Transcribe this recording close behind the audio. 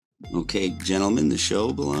Okay, gentlemen, the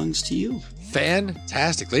show belongs to you.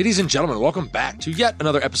 Fantastic. Ladies and gentlemen, welcome back to yet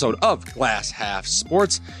another episode of Glass Half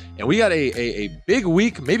Sports. And we got a big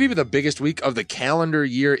week, maybe the biggest week of the calendar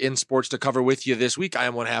year in sports to cover with you this week. I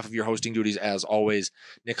am one half of your hosting duties, as always,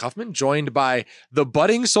 Nick Huffman, joined by the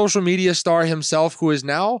budding social media star himself, who is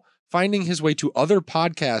now finding his way to other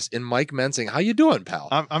podcasts in Mike Mensing. How you doing, pal?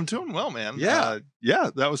 I'm doing well, man. Yeah.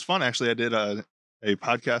 That was fun. Actually, I did a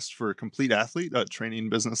podcast for Complete Athlete, a training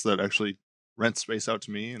business that actually rents space out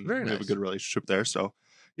to me, and Very we nice. have a good relationship there. So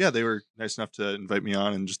yeah, they were nice enough to invite me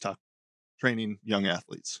on and just talk training young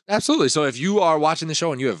athletes. Absolutely. So if you are watching the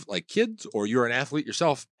show and you have like kids or you're an athlete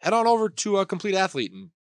yourself, head on over to a Complete Athlete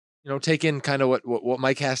and, take in kind of what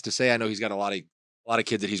Mike has to say. I know he's got a lot of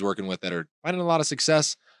kids that he's working with that are finding a lot of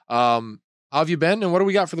success. How have you been, and what do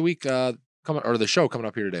we got for the week the show coming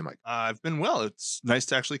up here today, Mike? I've been well. It's nice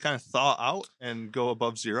to actually kind of thaw out and go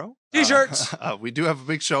above zero. T-shirts. We do have a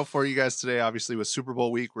big show for you guys today. Obviously, with Super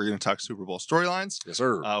Bowl week, we're going to talk Super Bowl storylines. Yes,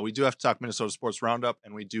 sir. We do have to talk Minnesota Sports Roundup,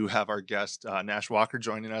 and we do have our guest, Nash Walker,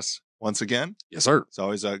 joining us once again. Yes, sir. It's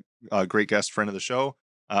always a great guest, friend of the show.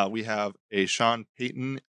 We have a Sean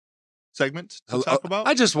Payton segment to talk about.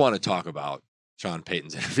 I just want to talk about Sean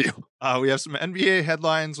Payton's interview. We have some NBA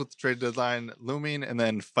headlines with the trade deadline looming, and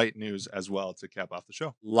then fight news as well to cap off the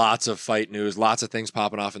show. Lots of fight news, lots of things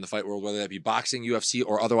popping off in the fight world, whether that be boxing, UFC,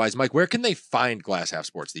 or otherwise. Mike, where can they find Glass Half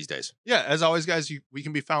Sports these days? Yeah, as always, guys, we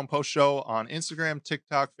can be found post-show on Instagram,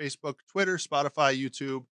 TikTok, Facebook, Twitter, Spotify,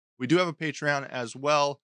 YouTube. We do have a Patreon as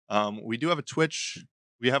well. We do have a Twitch.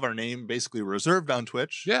 We have our name basically reserved on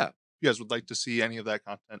Twitch. Yeah. If you guys would like to see any of that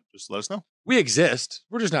content, just let us know. We exist.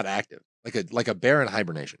 We're just not active, like a bear in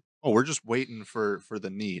hibernation. Oh, we're just waiting for the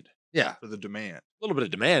need. Yeah. For the demand. A little bit of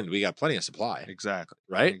demand. We got plenty of supply. Exactly.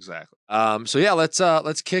 Right? Exactly. So yeah,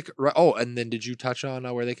 let's kick. Oh, and then did you touch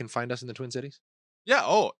on where they can find us in the Twin Cities? Yeah.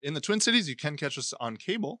 Oh, in the Twin Cities, you can catch us on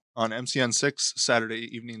cable on MCN6 Saturday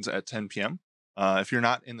evenings at 10 p.m. If you're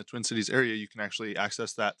not in the Twin Cities area, you can actually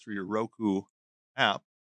access that through your Roku app,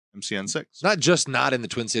 MCN6. Not just not in the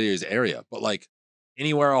Twin Cities area, but like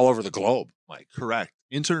anywhere all over the globe, Mike. Correct.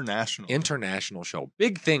 International show.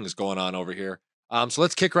 Big things going on over here. So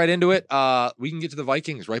let's kick right into it. We can get to the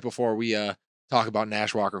Vikings right before we talk about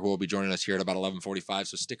Nash Walker, who will be joining us here at about 11:45.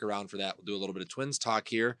 So stick around for that. We'll do a little bit of Twins talk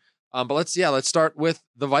here. But let's start with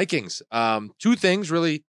the Vikings. Two things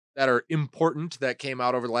really that are important that came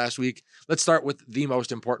out over the last week. Let's start with the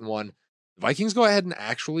most important one. The Vikings go ahead and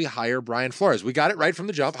actually hire Brian Flores. We got it right from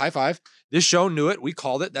the jump. High five. This show knew it. We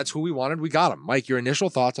called it. That's who we wanted. We got him. Mike, your initial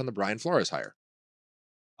thoughts on the Brian Flores hire?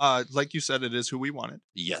 Like you said, it is who we wanted.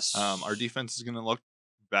 Yes. Our defense is going to look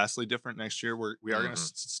vastly different next year. We are going to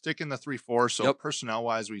stick in the 3-4. So personnel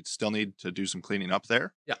wise, we still need to do some cleaning up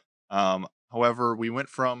there. Yeah. However, we went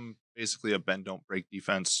from basically a bend don't break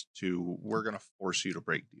defense to we're going to force you to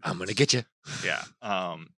break defense. I'm going to get you.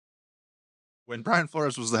 Yeah. When Brian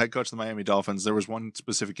Flores was the head coach of the Miami Dolphins, there was one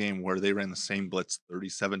specific game where they ran the same blitz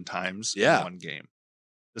 37 times in one game.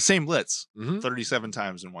 The same blitz 37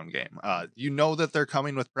 times in one game. You know that they're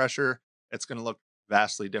coming with pressure. It's going to look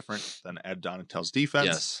vastly different than Ed Donatell's defense.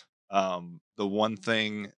 Yes. The one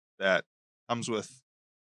thing that comes with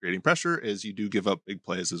creating pressure is you do give up big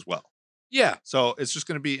plays as well. Yeah. So it's just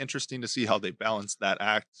going to be interesting to see how they balance that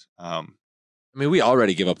act. I mean, we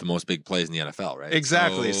already give up the most big plays in the NFL, right?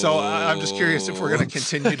 Exactly. So I'm just curious if we're going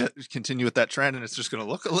to continue with that trend, and it's just going to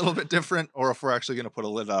look a little bit different, or if we're actually going to put a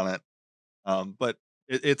lid on it. But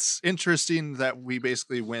it's interesting that we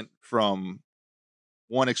basically went from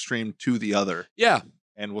one extreme to the other. Yeah.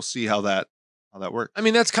 And we'll see how that works. I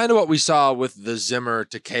mean, that's kind of what we saw with the Zimmer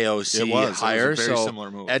to KOC hire. It was a very similar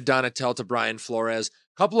move. Ed Donatell to Brian Flores.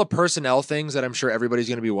 Couple of personnel things that I'm sure everybody's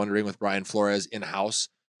going to be wondering with Brian Flores in-house.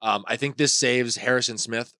 I think this saves Harrison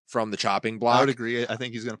Smith from the chopping block. I would agree. I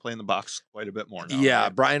think he's going to play in the box quite a bit more now. Yeah,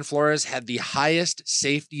 right? Brian Flores had the highest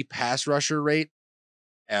safety pass rusher rate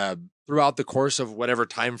throughout the course of whatever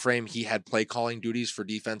time frame he had play calling duties for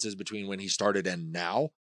defenses between when he started and now.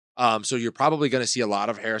 So you're probably going to see a lot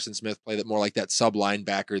of Harrison Smith play that more like that sub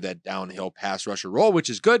linebacker, that downhill pass rusher role, which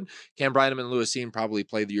is good. Cam Bynum and Lewis Cine probably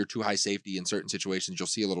play your too high safety in certain situations. You'll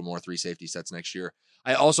see a little more 3 safety sets next year.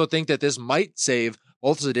 I also think that this might save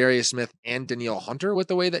both Zadarius Smith and Danielle Hunter with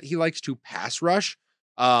the way that he likes to pass rush.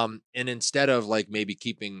 And instead of like maybe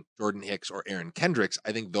keeping Jordan Hicks or Aaron Kendricks,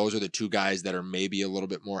 I think those are the two guys that are maybe a little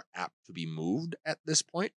bit more apt to be moved at this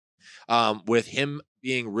point. With him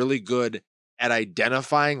being really good at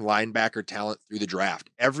identifying linebacker talent through the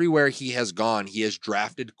draft. Everywhere he has gone, he has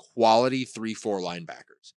drafted quality 3-4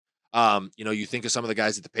 linebackers. You think of some of the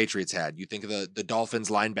guys that the Patriots had. You think of the Dolphins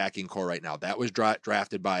linebacking core right now. That was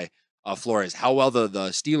drafted by Flores, how well the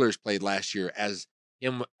Steelers played last year as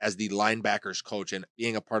him as the linebackers coach and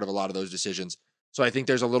being a part of a lot of those decisions. So I think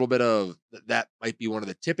there's a little bit of that might be one of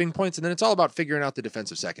the tipping points. And then it's all about figuring out the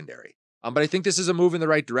defensive secondary. But I think this is a move in the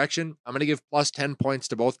right direction. I'm going to give plus 10 points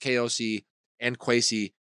to both KOC and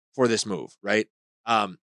Kwesi for this move, right?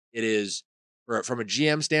 It is, from a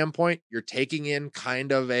GM standpoint, you're taking in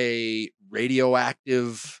kind of a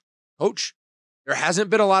radioactive coach. There hasn't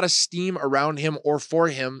been a lot of steam around him or for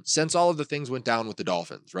him since all of the things went down with the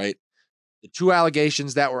Dolphins, right? The 2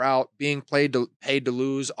 allegations that were out, being paid to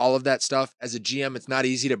lose, all of that stuff. As a GM, it's not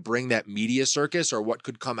easy to bring that media circus or what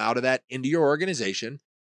could come out of that into your organization,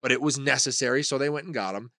 but it was necessary, so they went and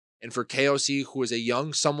got him. And for KOC, who is a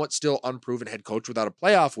young, somewhat still unproven head coach without a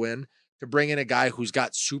playoff win, to bring in a guy who's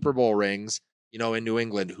got Super Bowl rings, in New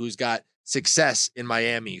England, who's got success in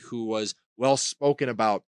Miami, who was well spoken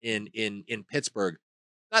about in Pittsburgh.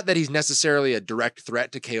 Not that he's necessarily a direct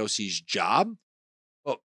threat to KOC's job,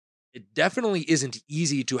 but it definitely isn't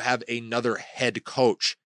easy to have another head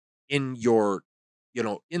coach in your,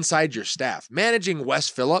 inside your staff. Managing Wes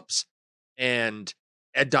Phillips and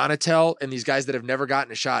Ed Donatel and these guys that have never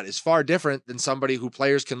gotten a shot is far different than somebody who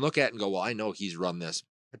players can look at and go, well, I know he's run this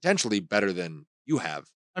potentially better than you have.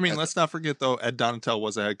 I mean, let's not forget, though, Ed Donatel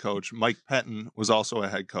was a head coach. Mike Pettin was also a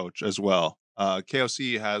head coach as well.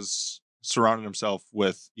 KOC has surrounded himself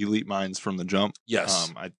with elite minds from the jump. Yes.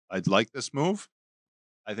 I'd like this move.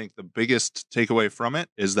 I think the biggest takeaway from it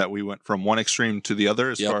is that we went from one extreme to the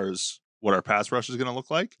other as far as what our pass rush is going to look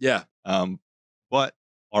like. Yeah. But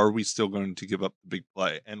are we still going to give up the big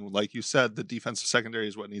play? And like you said, the defensive secondary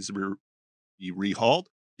is what needs to be rehauled.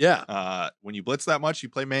 Yeah. When you blitz that much, you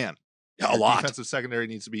play man. A lot. Defensive secondary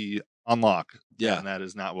needs to be on lock. Yeah. And that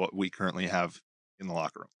is not what we currently have in the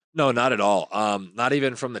locker room. No, not at all. Not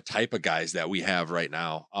even from the type of guys that we have right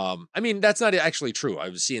now. I mean, that's not actually true. I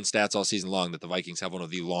was seeing stats all season long that the Vikings have one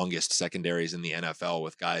of the longest secondaries in the NFL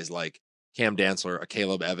with guys like Cam Dantzler, a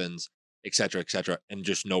Caleb Evans, et cetera, and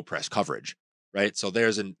just no press coverage, right? So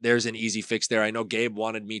there's an easy fix there. I know Gabe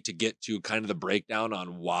wanted me to get to kind of the breakdown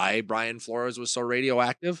on why Brian Flores was so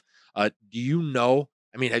radioactive. Do you know?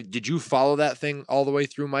 I mean, did you follow that thing all the way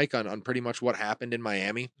through, Mike, on pretty much what happened in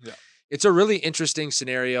Miami? Yeah. It's a really interesting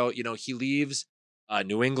scenario. He leaves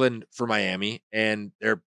New England for Miami, and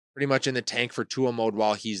they're pretty much in the tank for Tua mode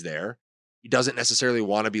while he's there. He doesn't necessarily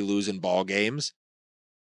want to be losing ball games.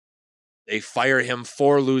 They fire him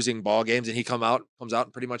for losing ball games, and he comes out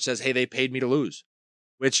and pretty much says, hey, they paid me to lose.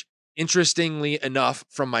 Which, interestingly enough,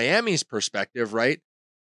 from Miami's perspective, right,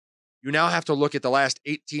 you now have to look at the last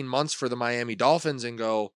 18 months for the Miami Dolphins and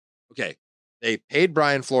go, okay, they paid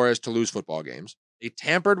Brian Flores to lose football games. They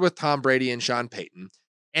tampered with Tom Brady and Sean Payton,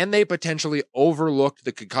 and they potentially overlooked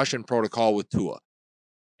the concussion protocol with Tua.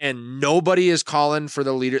 And nobody is calling for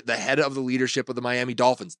the head of the leadership of the Miami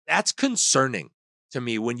Dolphins. That's concerning to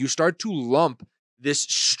me when you start to lump this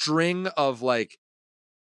string of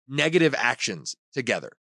negative actions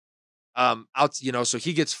together. So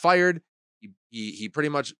he gets fired. He pretty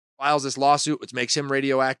much files this lawsuit, which makes him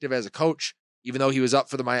radioactive as a coach, even though he was up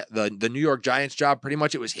for the New York Giants job. Pretty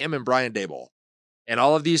much it was him and Brian Daboll. And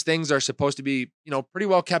all of these things are supposed to be, pretty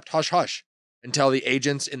well kept hush-hush until the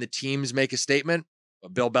agents and the teams make a statement.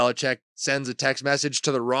 Bill Belichick sends a text message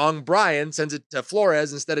to the wrong Brian, sends it to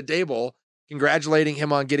Flores instead of Daboll, congratulating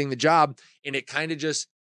him on getting the job. And it kind of just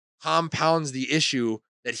compounds the issue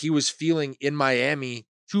that he was feeling in Miami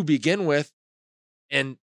to begin with.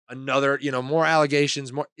 And another, more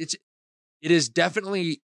allegations, it is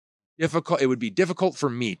definitely difficult. It would be difficult for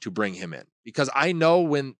me to bring him in because I know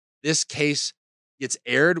when this case gets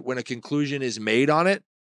aired, when a conclusion is made on it,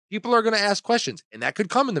 people are going to ask questions, and that could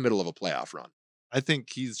come in the middle of a playoff run. I think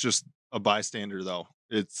he's just a bystander, though.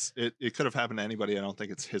 It could have happened to anybody. I don't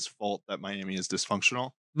think it's his fault that Miami is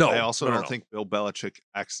dysfunctional. No, I also don't think Bill Belichick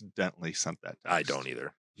accidentally sent that text. I don't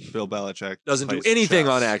either. Bill Belichick doesn't do anything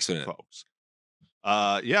on accident, folks.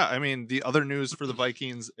 Yeah, I mean, the other news for the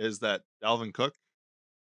Vikings is that Dalvin Cook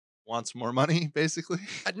wants more money, basically.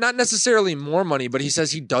 Not necessarily more money, but he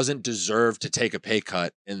says he doesn't deserve to take a pay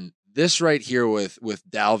cut. And this right here with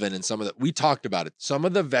Dalvin and some of we talked about it. Some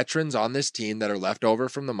of the veterans on this team that are left over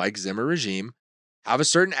from the Mike Zimmer regime have a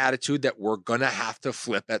certain attitude that we're going to have to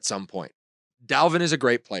flip at some point. Dalvin is a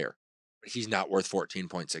great player, but he's not worth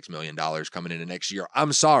 $14.6 million coming into next year.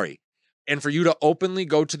 I'm sorry. And for you to openly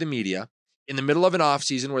go to the media in the middle of an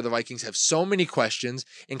offseason where the Vikings have so many questions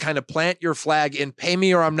and kind of plant your flag in pay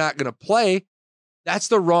me or I'm not going to play, that's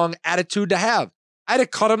the wrong attitude to have. I'd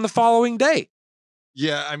have cut him the following day.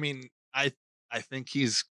 Yeah, I mean, I think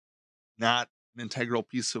he's not an integral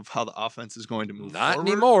piece of how the offense is going to move forward. Not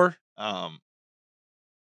anymore.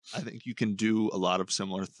 I think you can do a lot of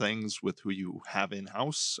similar things with who you have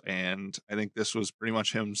in-house, and I think this was pretty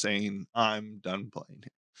much him saying, I'm done playing.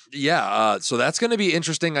 Yeah, so that's going to be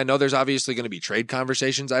interesting. I know there's obviously going to be trade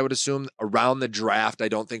conversations, I would assume, around the draft. I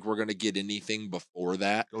don't think we're going to get anything before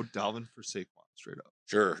that. Go Dalvin for Saquon, straight up.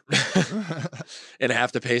 Sure. And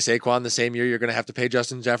have to pay Saquon the same year you're going to have to pay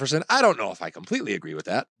Justin Jefferson. I don't know if I completely agree with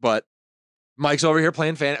that, but Mike's over here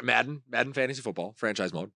playing Madden Fantasy Football,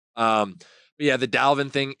 franchise mode. But yeah, the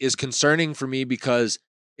Dalvin thing is concerning for me because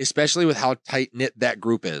especially with how tight-knit that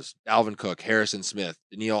group is, Dalvin Cook, Harrison Smith,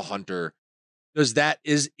 Danielle Hunter, is that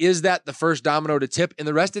the first domino to tip? And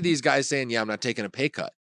the rest of these guys saying, yeah, I'm not taking a pay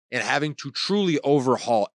cut and having to truly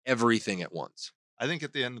overhaul everything at once. I think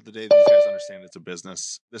at the end of the day, these guys understand it's a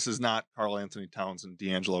business. This is not Karl Anthony Towns and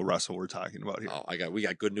D'Angelo Russell we're talking about here. Oh, we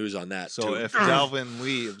got good news on that. So if Dalvin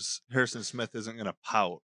leaves, Harrison Smith isn't going to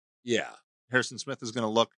pout. Yeah. Harrison Smith is going to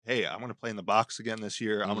look, hey, I'm going to play in the box again this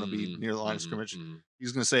year. I'm going to be near the line of scrimmage.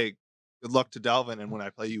 He's going to say, good luck to Dalvin. And when I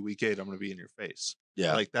play you week 8, I'm going to be in your face.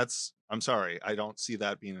 Yeah. Like I'm sorry. I don't see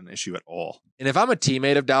that being an issue at all. And if I'm a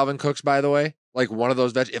teammate of Dalvin Cook's, by the way, like one of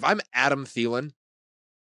those if I'm Adam Thielen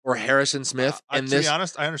or Harrison Smith, to be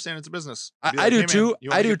honest, I understand it's a business. I do too.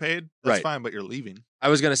 I do. Get paid. That's right. fine, but you're leaving. I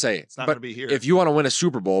was going to say, it's not going to be here. If you want to win a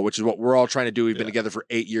Super Bowl, which is what we're all trying to do, we've been together for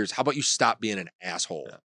 8 years. How about you stop being an asshole?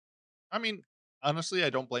 Yeah. I mean, honestly, I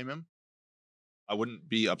don't blame him. I wouldn't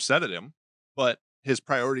be upset at him, but his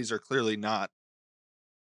priorities are clearly not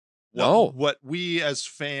what we as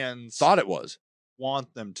fans thought it was.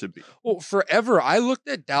 Want them to be. Well, forever, I looked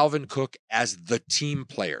at Dalvin Cook as the team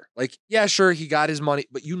player. Like, yeah, sure, he got his money,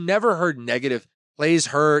 but you never heard negative plays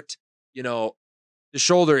hurt, the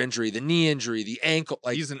shoulder injury, the knee injury, the ankle.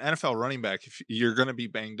 Like, he's an NFL running back. If you're going to be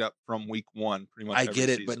banged up from week 1, pretty much. I get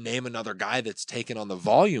it, but name another guy that's taken on the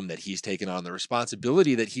volume that he's taken on, the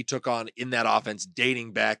responsibility that he took on in that offense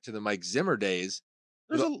dating back to the Mike Zimmer days.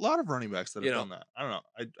 There's a lot of running backs that have done that. I don't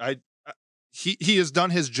know. He has done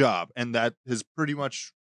his job, and that is pretty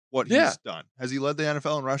much what he's done. Has he led the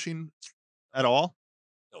NFL in rushing at all?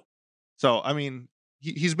 No. So, I mean,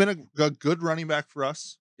 he's been a good running back for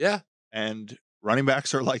us. Yeah. And running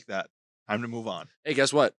backs are like that. Time to move on. Hey,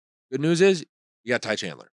 guess what? Good news is you got Ty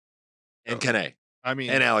Chandler and Kene. I mean,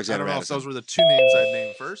 and Alexander I don't know Madison. if those were the 2 names I'd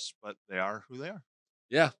name first, but they are who they are.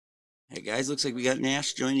 Yeah. Hey, guys, looks like we got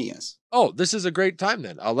Nash joining us. Oh, this is a great time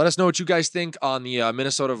then. Let us know what you guys think on the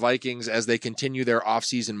Minnesota Vikings as they continue their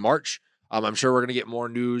offseason march. I'm sure we're going to get more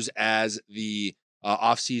news as the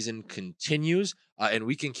offseason continues, and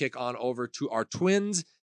we can kick on over to our Twins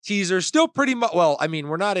teaser. Still pretty much, well, I mean,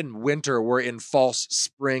 we're not in winter. We're in false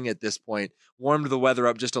spring at this point. Warmed the weather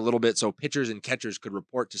up just a little bit so pitchers and catchers could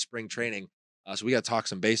report to spring training. So we got to talk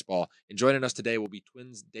some baseball. And joining us today will be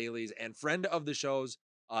Twins Dailies and friend of the show's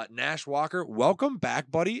Nash Walker. Welcome back,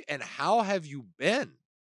 buddy. And how have you been?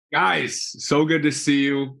 Guys, so good to see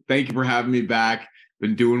you. Thank you for having me back.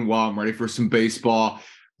 Been doing well. I'm ready for some baseball.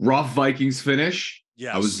 Rough Vikings finish.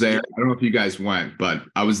 Yes. I was there. I don't know if you guys went, but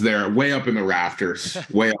I was there way up in the rafters,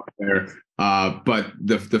 way up there. But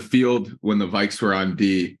the field when the Vikes were on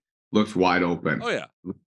D looked wide open. Oh, yeah.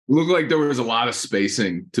 It looked like there was a lot of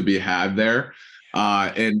spacing to be had there.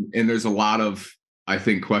 And there's a lot of, I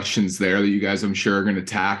think, questions there that you guys, I'm sure, are going to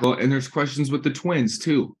tackle. And there's questions with the Twins,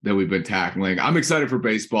 too, that we've been tackling. I'm excited for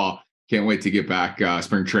baseball. Can't wait to get back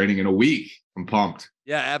spring training in a week. I'm pumped.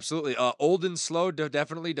 Yeah, absolutely. Old and slow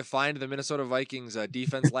definitely defined the Minnesota Vikings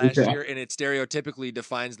defense last year, and it stereotypically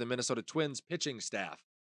defines the Minnesota Twins pitching staff.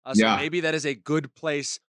 So maybe that is a good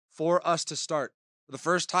place for us to start. For the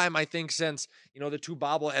first time, I think, since, the 2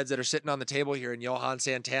 bobbleheads that are sitting on the table here in Johan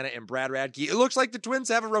Santana and Brad Radke, it looks like the Twins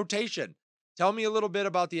have a rotation. Tell me a little bit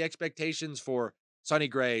about the expectations for Sonny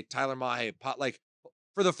Gray, Tyler Mahe. Like,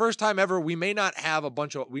 for the first time ever, we may not have a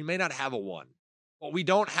 1, but we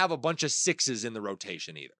don't have a bunch of 6s in the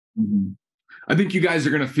rotation either. Mm-hmm. I think you guys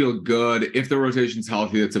are going to feel good if the rotation's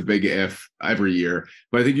healthy. That's a big if every year,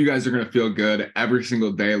 but I think you guys are going to feel good every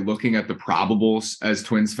single day looking at the probables as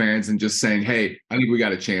Twins fans and just saying, hey, I think we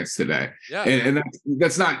got a chance today. Yeah. And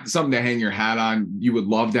that's not something to hang your hat on. You would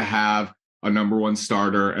love to have a number 1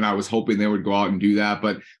 starter, and I was hoping they would go out and do that.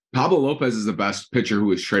 But Pablo Lopez is the best pitcher who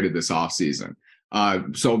was traded this offseason.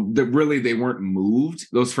 So they weren't moved.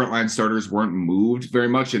 Those frontline starters weren't moved very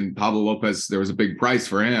much. And Pablo Lopez, there was a big price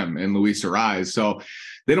for him and Luis Arraez. So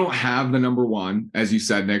they don't have the number 1, as you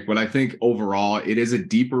said, Nick. But I think overall it is a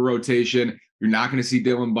deeper rotation. You're not going to see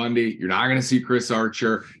Dylan Bundy. You're not going to see Chris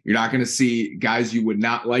Archer. You're not going to see guys you would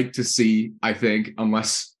not like to see, I think,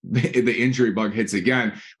 unless the injury bug hits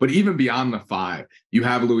again. But even beyond the 5, you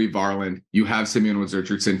have Louis Varland. You have Simeon Woods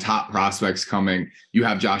Richardson, top prospects coming. You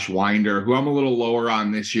have Josh Winder, who I'm a little lower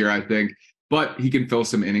on this year, I think. But he can fill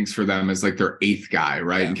some innings for them as like their 8th guy,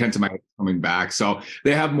 right? Yeah. And Kenta Maeda coming back. So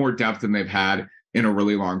they have more depth than they've had in a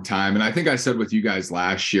really long time. And I think I said with you guys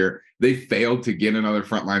last year, they failed to get another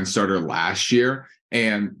frontline starter last year.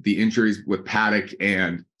 And the injuries with Paddock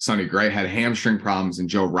and Sonny Gray had hamstring problems, and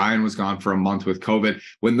Joe Ryan was gone for a month with COVID.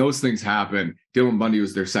 When those things happen, Dylan Bundy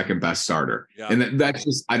was their 2nd best starter. Yeah. And that's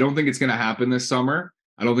just, I don't think it's going to happen this summer.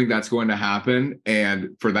 I don't think that's going to happen. And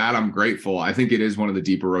for that, I'm grateful. I think it is one of the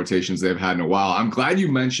deeper rotations they've had in a while. I'm glad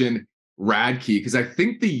you mentioned Radke, because I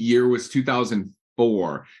think the year was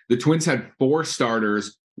 2004. The Twins had 4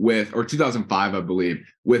 starters with, or 2005, I believe,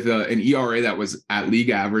 with an ERA that was at league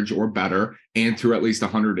average or better and through at least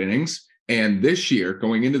 100 innings. And this year,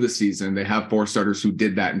 going into the season, they have 4 starters who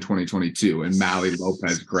did that in 2022, and Mahle,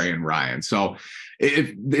 Lopez, Gray, and Ryan. So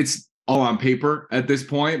it's all on paper at this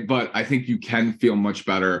point, but I think you can feel much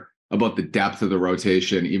better about the depth of the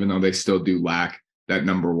rotation, even though they still do lack that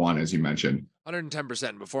number 1, as you mentioned.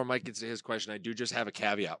 110%. Before Mike gets to his question, I do just have a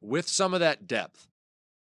caveat. With some of that depth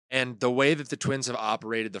and the way that the Twins have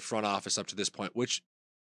operated the front office up to this point, which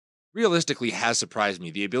realistically has surprised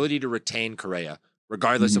me, the ability to retain Correa,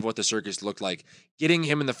 regardless of what the circus looked like, getting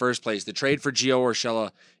him in the first place, the trade for Gio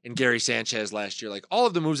Urshela and Gary Sanchez last year, like all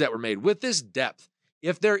of the moves that were made with this depth.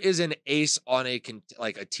 If there is an ace on a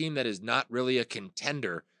team that is not really a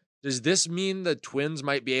contender, does this mean the Twins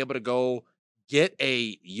might be able to go get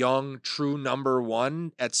a young, true number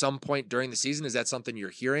 1 at some point during the season? Is that something you're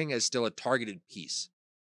hearing as still a targeted piece?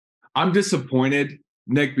 I'm disappointed,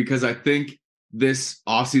 Nick, because I think this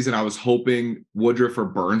offseason I was hoping Woodruff or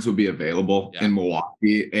Burns would be available in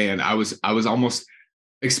Milwaukee, and I was almost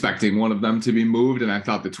expecting one of them to be moved, and I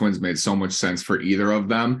thought the Twins made so much sense for either of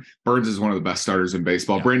them. Burns is one of the best starters in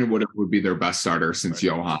baseball. Yeah. Brandon Woodruff would be their best starter since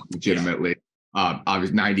Johan, legitimately.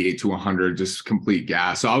 Obviously 98 to 100, just complete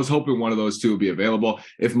gas. So I was hoping one of those two would be available.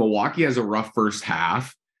 If Milwaukee has a rough first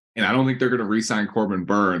half, and I don't think they're going to re-sign Corbin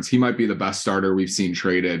Burns, he might be the best starter we've seen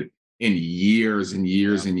traded in years and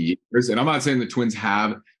years and years. And I'm not saying the Twins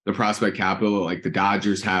have the prospect capital like the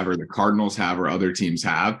Dodgers have or the Cardinals have or other teams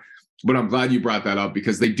have, but I'm glad you brought that up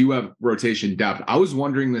because they do have rotation depth. I was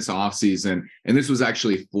wondering this offseason, and this was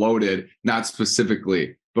actually floated, not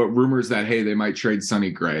specifically, but rumors that, hey, they might trade Sonny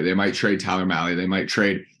Gray. They might trade Tyler Mahle. They might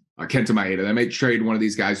trade Kenta Maeda. They might trade one of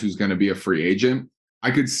these guys who's going to be a free agent. I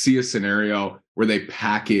could see a scenario where they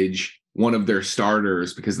package one of their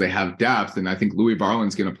starters because they have depth. And I think Louis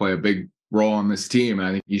Varland's going to play a big role on this team. And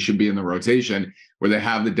I think he should be in the rotation where they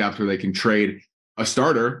have the depth where they can trade a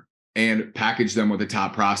starter and package them with a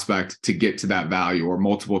top prospect to get to that value, or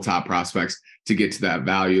multiple top prospects to get to that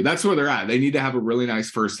value. That's where they're at. They need to have a really nice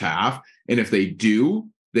first half. And if they do,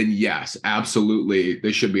 then yes, absolutely,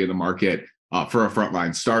 they should be in the market for a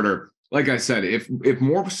frontline starter. Like I said, if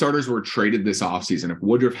more starters were traded this offseason, if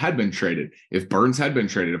Woodruff had been traded, if Burns had been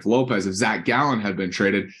traded, if Lopez, if Zach Gallen had been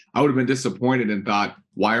traded, I would have been disappointed and thought,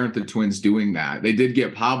 why aren't the Twins doing that? They did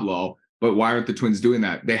get Pablo, but why aren't the Twins doing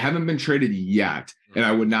that? They haven't been traded yet. And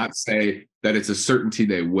I would not say that it's a certainty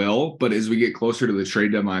they will, but as we get closer to the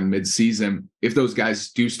trade deadline mid-season, if those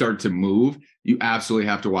guys do start to move, you absolutely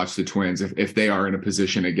have to watch the Twins if they are in a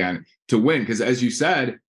position again to win. Because as you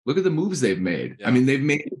said, look at the moves they've made. Yeah. I mean,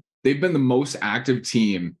 they've been the most active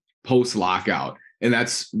team post-lockout. And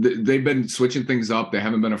they've been switching things up. They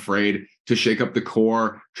haven't been afraid to shake up the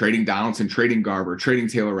core, trading Donaldson, trading Garver, trading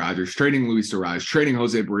Taylor Rogers, trading Luis Arraez, trading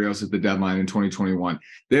Jose Barrios at the deadline in 2021.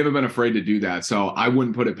 They haven't been afraid to do that. So I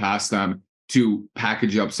wouldn't put it past them to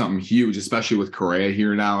package up something huge, especially with Correa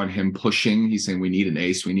here now and him pushing. He's saying, we need an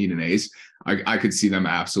ace. We need an ace. I could see them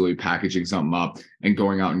absolutely packaging something up and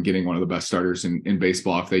going out and getting one of the best starters in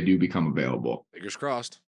baseball if they do become available. Fingers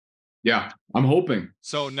crossed. Yeah, I'm hoping.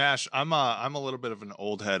 So Nash, I'm a little bit of an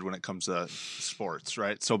old head when it comes to sports,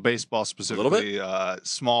 right? So baseball specifically,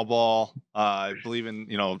 small ball. I believe in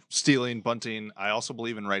stealing, bunting. I also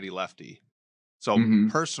believe in righty lefty. So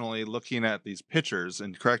personally, looking at these pitchers,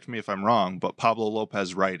 and correct me if I'm wrong, but Pablo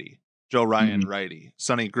Lopez righty, Joe Ryan righty,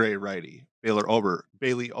 Sonny Gray righty,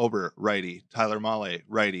 Bailey Ober righty, Tyler Mahle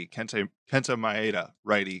righty, Kenta Maeda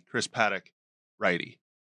righty, Chris Paddock righty.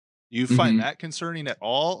 You find that concerning at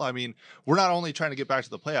all? I mean, we're not only trying to get back to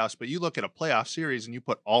the playoffs, but you look at a playoff series and you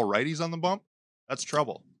put all righties on the bump, that's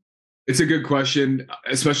trouble. It's a good question,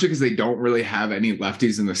 especially because they don't really have any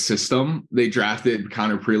lefties in the system. They drafted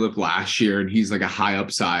Connor Prelip last year, and he's like a high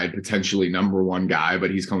upside, potentially number one guy, but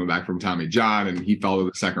he's coming back from Tommy John, and he fell to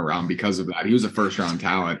the second round because of that. He was a first round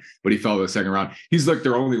talent, but he fell to the second round. He's like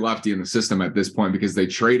their only lefty in the system at this point because they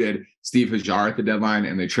traded Steve Hajar at the deadline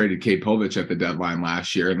and they traded Kate Povich at the deadline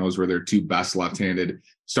last year, and those were their two best left-handed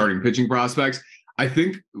starting pitching prospects. I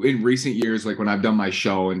think in recent years, like when I've done my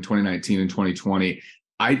show in 2019 and 2020,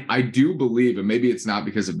 I do believe, and maybe it's not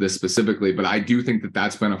because of this specifically, but I do think that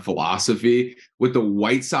that's been a philosophy with the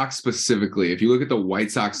White Sox specifically. If you look at the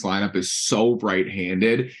White Sox lineup, is so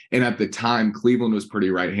right-handed, and at the time, Cleveland was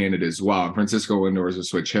pretty right-handed as well. And Francisco Lindor is a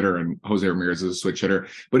switch hitter, and Jose Ramirez is a switch hitter,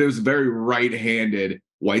 but it was a very right-handed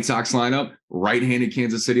White Sox lineup, right-handed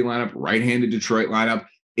Kansas City lineup, right-handed Detroit lineup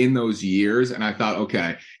in those years. And I thought,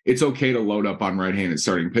 okay, it's okay to load up on right-handed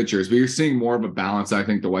starting pitchers, but you're seeing more of a balance. I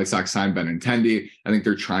think the White Sox signed Benintendi. I think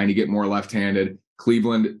they're trying to get more left-handed.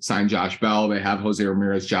 Cleveland signed Josh Bell. They have Jose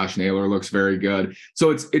Ramirez. Josh Naylor looks very good.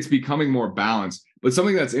 So it's becoming more balanced. But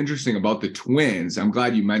something that's interesting about the Twins, I'm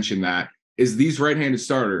glad you mentioned that, is these right-handed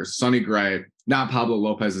starters, Sonny Gray, not Pablo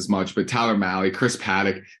Lopez as much, but Tyler Mahle, Chris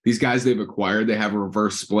Paddock, these guys they've acquired, they have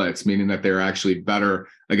reverse splits, meaning that they're actually better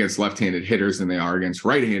against left-handed hitters than they are against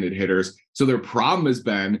right-handed hitters. So their problem has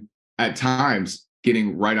been at times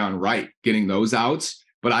getting right on right, getting those outs.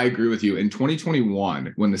 But I agree with you. In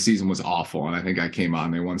 2021, when the season was awful, and I think I came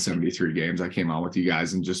on, they won 73 games. I came on with you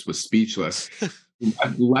guys and just was speechless.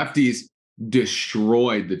 Lefties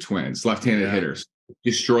destroyed the Twins, left-handed hitters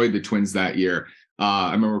destroyed the Twins that year.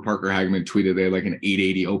 I remember Parker Hagman tweeted they had like an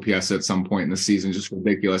 880 OPS at some point in the season, just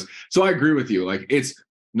ridiculous. So I agree with you. Like, it's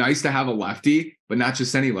nice to have a lefty, but not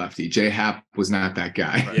just any lefty. Jay Happ was not that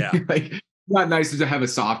guy. Yeah. Like, not nice to have a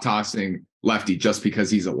soft tossing lefty just because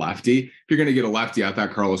he's a lefty. If you're going to get a lefty, I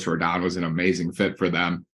thought Carlos Rodon was an amazing fit for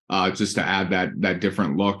them, just to add that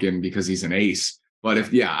different look, and because he's an ace. But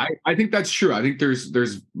I think that's true. I think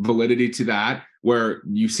there's validity to that, where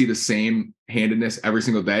you see the same handedness every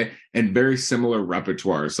single day and very similar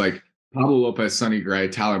repertoires. Like Pablo Lopez, Sonny Gray,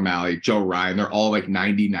 Tyler Mahle, Joe Ryan, they're all like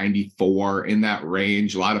 90, 94 in that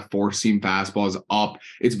range. A lot of four-seam fastballs up.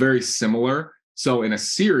 It's very similar. So in a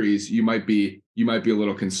series, you might be a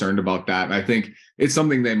little concerned about that. And I think it's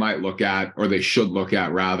something they might look at, or they should look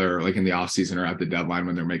at rather, like in the offseason or at the deadline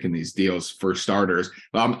when they're making these deals for starters.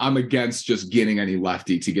 I'm against just getting any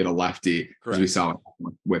lefty to get a lefty, as we saw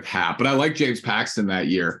with Happ. But I like James Paxton that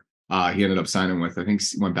year. He ended up signing with, I think,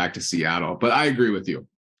 went back to Seattle. But I agree with you.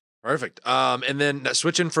 Perfect. And then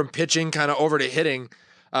switching from pitching kind of over to hitting,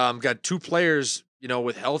 got two players,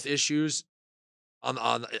 with health issues on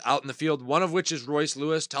out in the field, one of which is Royce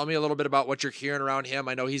Lewis. Tell me a little bit about what you're hearing around him.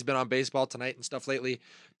 I know he's been on Baseball Tonight and stuff lately,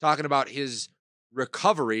 talking about his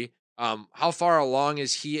recovery. How far along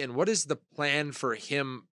is he, and what is the plan for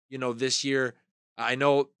him, this year? I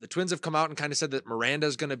know the Twins have come out and kind of said that Miranda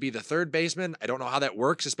is going to be the third baseman. I don't know how that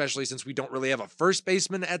works, especially since we don't really have a first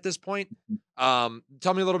baseman at this point. Tell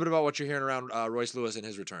me a little bit about what you're hearing around Royce Lewis and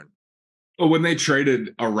his return. Well, when they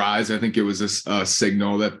traded Arise, I think it was a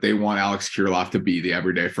signal that they want Alex Kirilloff to be the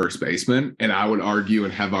everyday first baseman. And I would argue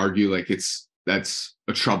and have argued like that's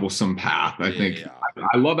a troublesome path. I think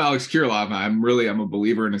I love Alex Kirilloff. I'm a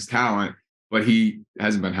believer in his talent, but he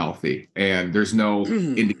hasn't been healthy, and there's no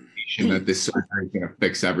indication that this surgery is going to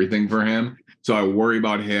fix everything for him. So I worry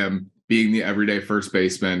about him being the everyday first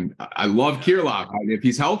baseman. I love Kirilloff. If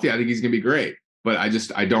he's healthy, I think he's going to be great. But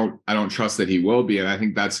I don't trust that he will be. And I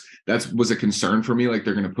think that was a concern for me. Like,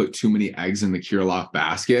 they're going to put too many eggs in the Kirilloff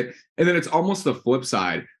basket. And then it's almost the flip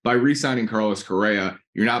side. By re-signing Carlos Correa,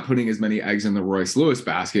 you're not putting as many eggs in the Royce Lewis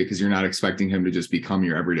basket because you're not expecting him to just become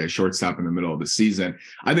your everyday shortstop in the middle of the season.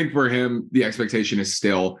 I think for him, the expectation is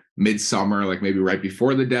still midsummer, like maybe right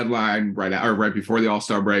before the deadline, right before the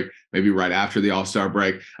All-Star break, maybe right after the All-Star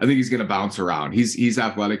break. I think he's going to bounce around. He's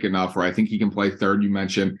athletic enough where I think he can play third, you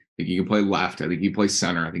mentioned. I think he can play left. I think he plays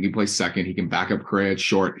center. I think he plays second. He can back up Correa at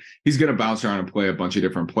short. He's going to bounce around and play a bunch of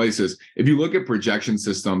different places. If you look at projection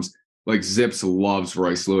systems, like Zips loves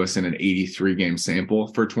Royce Lewis in an 83 game sample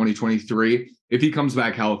for 2023. If he comes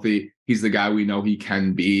back healthy, he's the guy we know he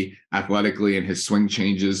can be athletically, and his swing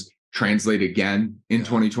changes translate again in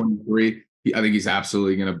 2023. I think he's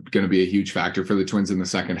absolutely going to be a huge factor for the Twins in the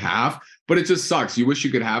second half, but it just sucks. You wish you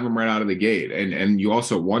could have him right out of the gate. And you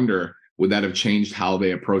also wonder, would that have changed how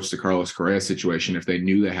they approached the Carlos Correa situation if they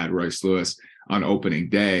knew they had Royce Lewis on opening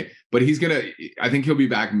day? But I think he'll be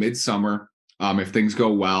back midsummer. If things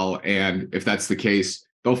go well, and if that's the case,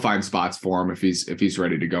 they'll find spots for him if he's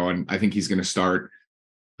ready to go. And I think he's going to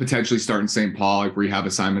potentially start in St. Paul, like rehab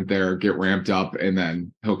assignment there, get ramped up, and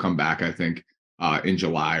then he'll come back, I think, in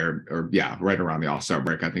July or right around the All-Star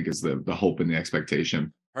break, I think is the hope and the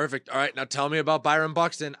expectation. Perfect. All right. Now tell me about Byron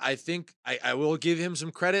Buxton. I think I will give him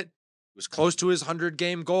some credit. It was close to his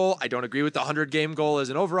 100-game goal. I don't agree with the 100-game goal as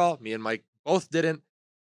an overall. Me and Mike both didn't.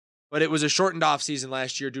 But it was a shortened offseason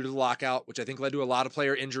last year due to the lockout, which I think led to a lot of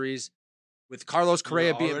player injuries. With Carlos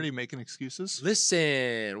Correa being already making excuses.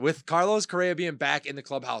 Listen, with Carlos Correa being back in the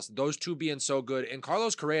clubhouse, those two being so good, and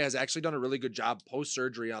Carlos Correa has actually done a really good job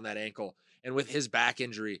post-surgery on that ankle and with his back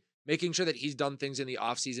injury, making sure that he's done things in the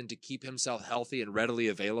offseason to keep himself healthy and readily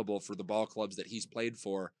available for the ball clubs that he's played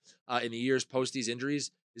for in the years post these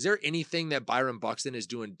injuries. Is there anything that Byron Buxton is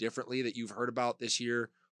doing differently that you've heard about this year,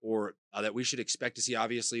 or that we should expect to see,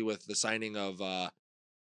 obviously, with the signing of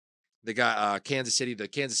the guy, Kansas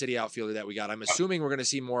City outfielder that we got? I'm assuming we're going to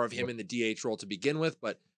see more of him in the DH role to begin with,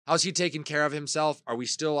 but how's he taking care of himself? Are we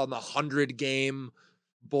still on the 100-game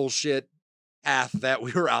bullshit path that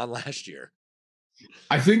we were on last year?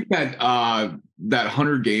 I think that that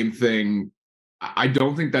 100-game thing, I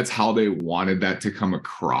don't think that's how they wanted that to come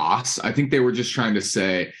across. I think they were just trying to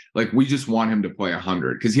say, like, we just want him to play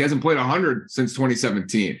 100 because he hasn't played 100 since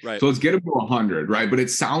 2017. Right. So let's get him to 100, right? But it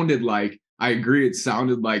sounded like, I agree, it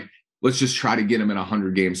sounded like, let's just try to get him in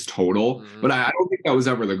 100 games total. Mm-hmm. But I don't think that was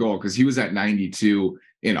ever the goal because he was at 92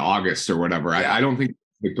 in August or whatever. Yeah. I don't think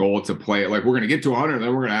the goal to play it like we're going to get to 100, then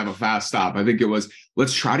we're going to have a fast stop. I think it was,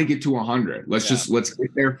 let's try to get to 100. Let's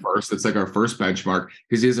get there first. It's like our first benchmark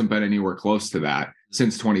because he hasn't been anywhere close to that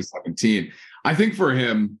since 2017. I think for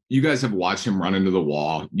him, you guys have watched him run into the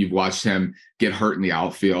wall. You've watched him get hurt in the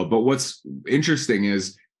outfield. But what's interesting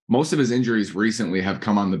is most of his injuries recently have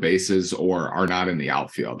come on the bases or are not in the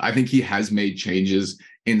outfield. I think he has made changes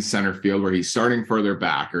in center field where he's starting further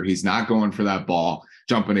back or he's not going for that ball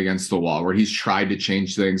jumping against the wall, where he's tried to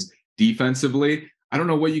change things defensively. I don't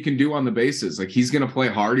know what you can do on the bases. Like, he's going to play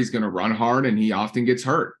hard, he's going to run hard, and he often gets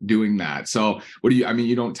hurt doing that. So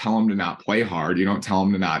you don't tell him to not play hard. You don't tell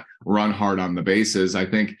him to not run hard on the bases. I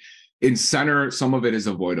think in center, some of it is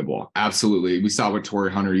avoidable. Absolutely. We saw what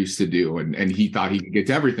Torrey Hunter used to do, and he thought he could get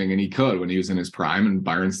to everything, and he could when he was in his prime, and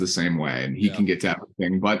Byron's the same way, and he can get to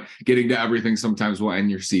everything. But getting to everything sometimes will end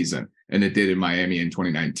your season. And it did in Miami in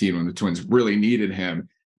 2019 when the Twins really needed him.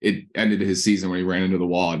 It ended his season when he ran into the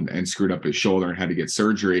wall and screwed up his shoulder and had to get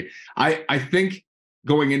surgery. I think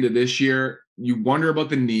going into this year, you wonder about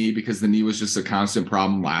the knee because the knee was just a constant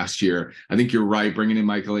problem last year. I think you're right. Bringing in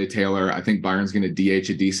Michael A. Taylor, I think Byron's going to DH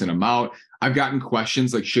a decent amount. I've gotten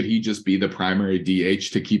questions like, should he just be the primary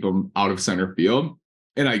DH to keep him out of center field?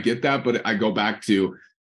 And I get that, but I go back to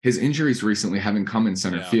his injuries recently haven't come in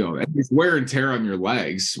center field. And there's wear and tear on your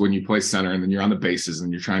legs when you play center and then you're on the bases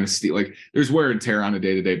and you're trying to steal. Like, there's wear and tear on a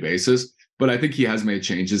day-to-day basis. But I think he has made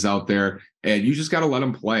changes out there, and you just got to let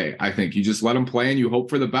him play. I think you just let him play and you hope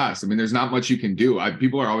for the best. I mean, there's not much you can do.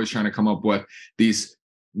 People are always trying to come up with these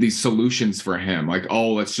solutions for him. Like,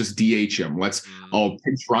 oh, let's just DH him. Let's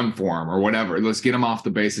pinch run for him or whatever. Let's get him off the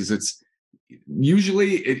bases. It's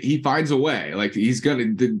usually he finds a way. Like, he's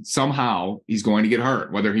going to somehow he's going to get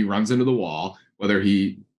hurt, whether he runs into the wall, whether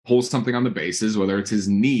he pulls something on the bases, whether it's his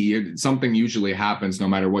knee, something usually happens no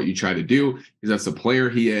matter what you try to do, because that's the player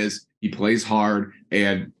he is. He plays hard,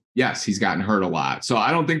 and yes, he's gotten hurt a lot. So I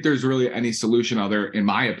don't think there's really any solution other, in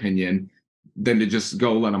my opinion, than to just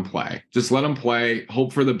go let him play. Just let him play,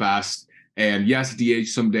 hope for the best. And yes, DH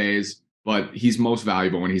some days, but he's most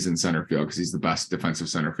valuable when he's in center field because he's the best defensive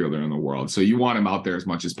center fielder in the world. So you want him out there as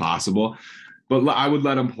much as possible. But I would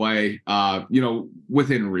let him play,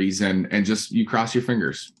 within reason, and just you cross your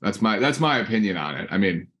fingers. That's my opinion on it. I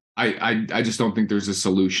mean, I just don't think there's a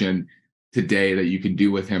solution today that you can do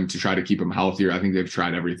with him to try to keep him healthier. I think they've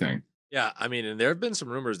tried everything. Yeah, I mean, and there have been some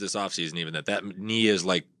rumors this offseason even that knee is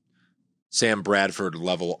like Sam Bradford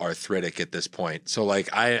level arthritic at this point. So like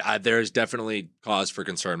there's definitely cause for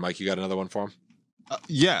concern. Mike, you got another one for him?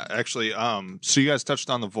 Yeah, actually. So you guys touched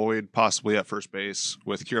on the void possibly at first base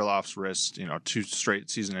with Kirilloff's wrist, 2 straight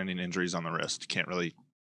season-ending injuries on the wrist. Can't really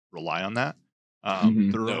rely on that.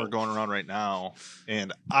 The rumor going around right now,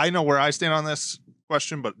 and I know where I stand on this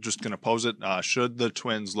question, but just going to pose it. Should the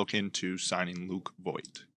Twins look into signing Luke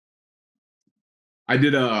Voit? I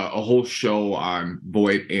did a whole show on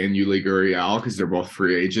Voit and Yuli Gurriel because they're both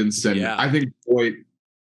free agents. And I think Voit,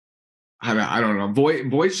 I don't know.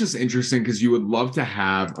 Voit's just interesting because you would love to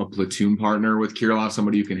have a platoon partner with Kirilloff,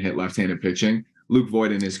 somebody who can hit left-handed pitching. Luke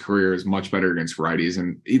Voit in his career is much better against righties.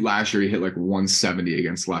 And last year he hit like 170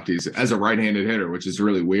 against lefties as a right-handed hitter, which is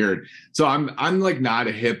really weird. So I'm like not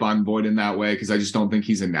a hip on Voit in that way because I just don't think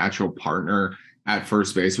he's a natural partner at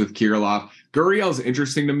first base with Kirilloff. Gurriel's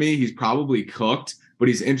interesting to me. He's probably cooked, but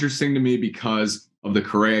he's interesting to me because of the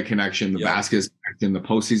Correa connection, the Vasquez connection, the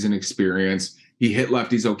postseason experience. He hit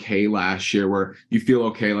lefties okay last year, where you feel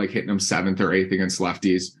okay like hitting them 7th or 8th against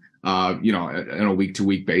lefties, on a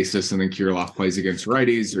week-to-week basis, and then Kirilloff plays against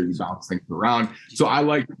righties, or you bounce things around. So I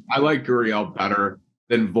like Gurriel better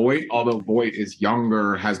than Voit, although Voit is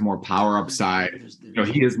younger, has more power upside.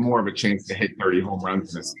 He has more of a chance to hit 30 home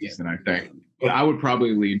runs in a season, I think. But I would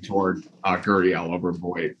probably lean toward Gurriel over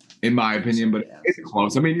Voit, in my opinion. But it's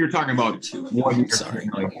close. I mean, you're talking about 1 year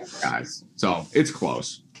guys, so it's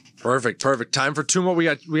close. Perfect. Time for 2 more. We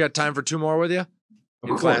got time for 2 more with you.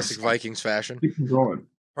 In classic Vikings fashion. Keep going.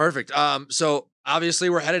 Perfect. So obviously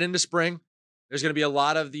we're headed into spring. There's going to be a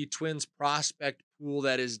lot of the Twins prospect pool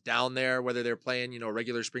that is down there, whether they're playing,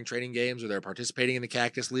 regular spring training games or they're participating in the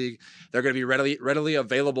Cactus League. They're going to be readily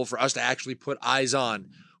available for us to actually put eyes on.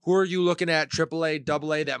 Who are you looking at, AAA,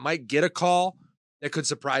 AA, that might get a call that could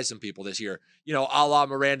surprise some people this year? A la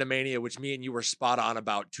Miranda Mania, which me and you were spot on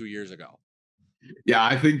about 2 years ago. Yeah,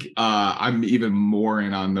 I think I'm even more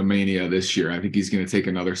in on the Mania this year. I think he's going to take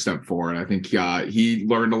another step forward. I think he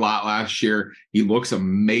learned a lot last year. He looks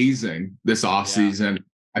amazing this offseason. Yeah.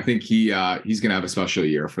 I think he's going to have a special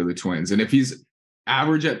year for the Twins. And if he's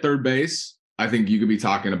average at third base, I think you could be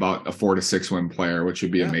talking about a 4 to 6 win player, which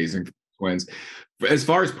would be amazing for the Twins. As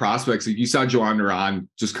far as prospects, you saw Joan Duran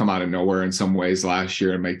just come out of nowhere in some ways last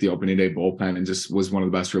year and make the opening day bullpen and just was one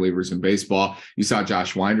of the best relievers in baseball. You saw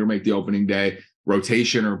Josh Winder make the opening day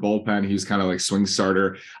rotation or bullpen. He was kind of like swing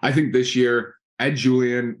starter. I think this year, Ed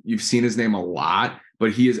Julian, you've seen his name a lot,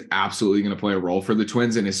 but he is absolutely going to play a role for the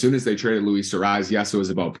Twins. And as soon as they traded Luis Arraez, yes, it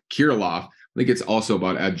was about Kirilloff. I think it's also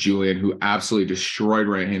about Ed Julian, who absolutely destroyed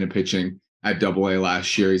right-handed pitching at AA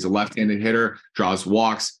last year. He's a left-handed hitter, draws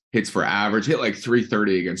walks, hits for average, hit like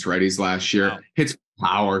 330 against righties last year, hits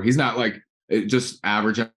power. He's not like just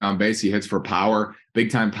average on base. He hits for power,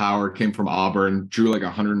 big time power, came from Auburn, drew like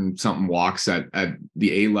 100 and something walks at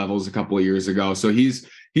the A levels a couple of years ago. So he's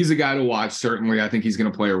a guy to watch. Certainly. I think he's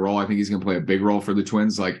going to play a role. I think he's going to play a big role for the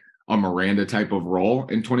Twins, like a Miranda type of role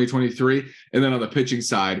in 2023. And then on the pitching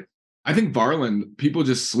side, I think Varland, people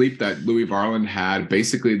just sleep that Louis Varland had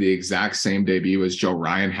basically the exact same debut as Joe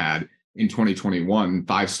Ryan had in 2021,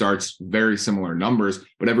 5 starts, very similar numbers,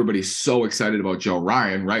 but everybody's so excited about Joe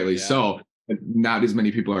Ryan, rightly so. But not as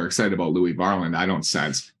many people are excited about Louis Varland, I don't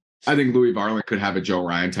sense. I think Louis Varland could have a Joe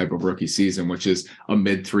Ryan type of rookie season, which is a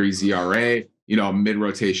mid-3 ERA, a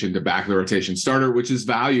mid-rotation to back of the rotation starter, which is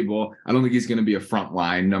valuable. I don't think he's going to be a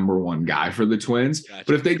frontline number 1 guy for the Twins. Gotcha.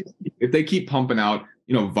 But if they keep pumping out,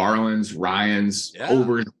 Varlands, Ryans,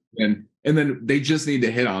 Overs, and then they just need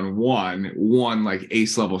to hit on one like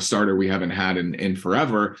ace level starter we haven't had in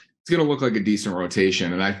forever, it's going to look like a decent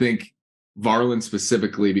rotation. And I think Varland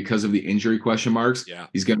specifically, because of the injury question marks,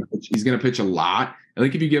 he's going to pitch a lot. I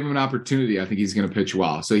think if you give him an opportunity, I think he's going to pitch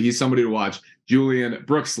well. So he's somebody to watch. Julian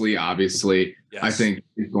Brooks Lee, obviously, I think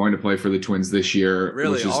is going to play for the Twins this year.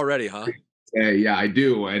 Really? Already, huh? Yeah, I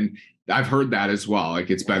do. And I've heard that as well. Like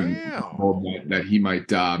it's been told that he might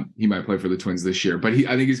play for the Twins this year. But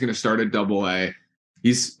I think he's going to start at AA.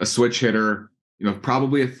 He's a switch hitter,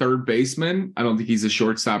 probably a third baseman. I don't think he's a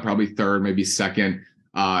shortstop, probably third, maybe second.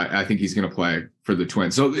 I think he's going to play for the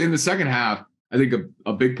Twins. So in the second half, I think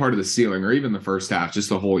a big part of the ceiling, or even the first half, just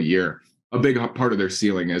the whole year, a big part of their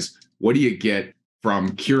ceiling is what do you get from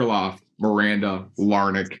Kirilloff, Miranda,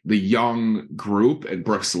 Larnach, the young group, and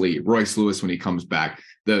Brooks Lee, Royce Lewis when he comes back,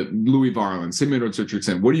 the Louis Varland, Simeon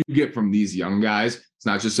Richardson. What do you get from these young guys? It's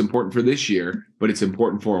not just important for this year, but it's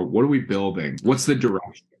important for what are we building? What's the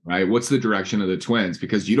direction, right? What's the direction of the Twins?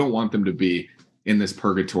 Because you don't want them to be in this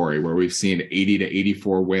purgatory where we've seen 80 to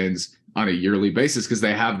 84 wins on a yearly basis, because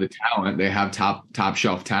they have the talent. They have top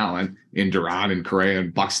shelf talent in Duran and Correa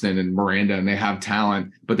and Buxton and Miranda, and they have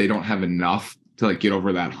talent, but they don't have enough to like get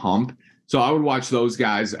over that hump. So I would watch those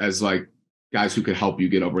guys as like guys who could help you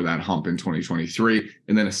get over that hump in 2023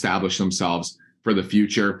 and then establish themselves for the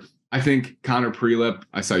future. I think Connor Prelip,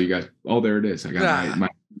 I saw you guys. Oh, there it is. I got my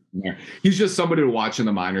there. He's just somebody to watch in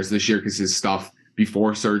the minors this year because his stuff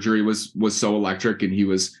before surgery was so electric, and he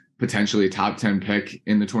was potentially a top 10 pick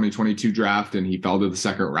in the 2022 draft, and he fell to the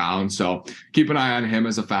second round. So keep an eye on him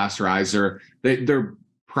as a fast riser. Their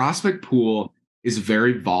prospect pool is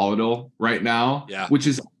very volatile right now, which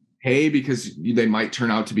is okay because they might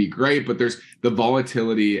turn out to be great, but there's the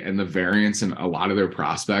volatility and the variance in a lot of their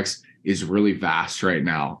prospects is really vast right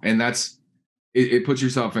now. And it puts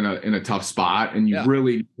yourself in a tough spot, and you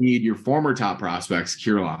really need your former top prospects,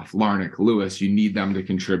 Kirilloff, Larnach, Lewis. You need them to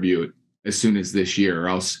contribute as soon as this year, or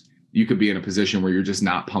else you could be in a position where you're just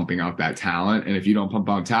not pumping out that talent. And if you don't pump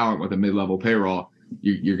out talent with a mid-level payroll,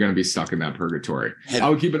 you're going to be stuck in that purgatory. I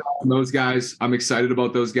would keep an eye on those guys. I'm excited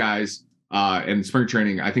about those guys. And spring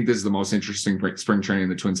training, I think this is the most interesting spring training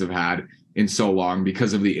the Twins have had in so long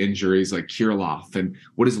because of the injuries like Kirilloff and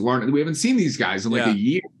what is Larnach. We haven't seen these guys in like a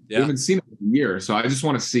year. We haven't seen them in a year. So I just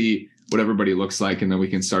want to see what everybody looks like, and then we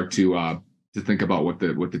can start to think about what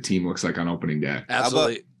the team looks like on opening day.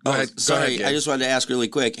 Absolutely. Sorry, I just wanted to ask really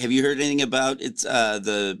quick. Have you heard anything about it's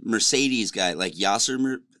the Mercedes guy, like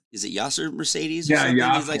Yasser? Is it Yasser Mercedes? Or something?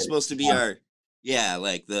 He's like supposed to be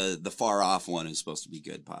like the far off one who's supposed to be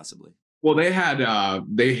good, possibly. Well, they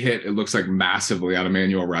hit, it looks like massively on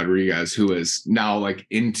Emmanuel Rodriguez, who is now like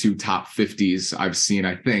into top 50s. I've seen,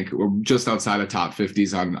 I think, or just outside of top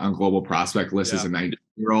 50s on global prospect list as a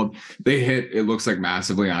 19-year-old. They hit, it looks like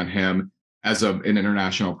massively on him as an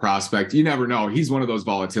international prospect. You never know. He's one of those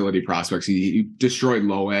volatility prospects. He destroyed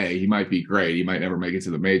low A. He might be great. He might never make it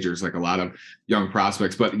to the majors like a lot of young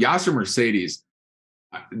prospects. But Yasser Mercedes,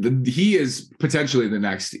 he is potentially the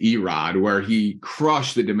next Erod, where he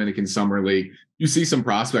crushed the Dominican Summer League. You see some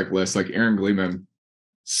prospect lists like Aaron Gleeman,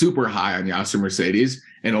 super high on Yasser Mercedes,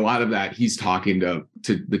 and a lot of that he's talking to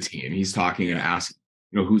the team. He's talking and asking,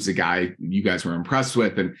 who's the guy you guys were impressed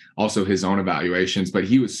with, and also his own evaluations. But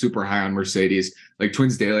he was super high on Mercedes. Like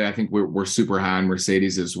Twins Daily, I think we're super high on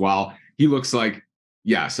Mercedes as well. He looks like,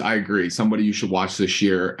 yes, I agree, somebody you should watch this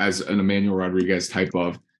year as an Emmanuel Rodriguez type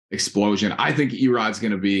of explosion. I think Erod's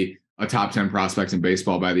going to be a top 10 prospect in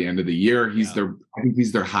baseball by the end of the year. I think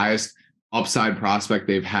he's their highest upside prospect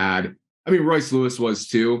they've had. I mean, Royce Lewis was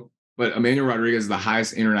too, but Emmanuel Rodriguez is the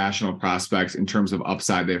highest international prospect in terms of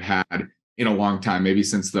upside they've had in a long time, maybe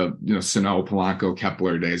since the Sano, Polanco,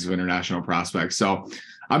 Kepler days of international prospects. So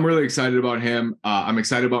I'm really excited about him. I'm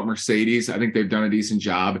excited about Mercedes. I think they've done a decent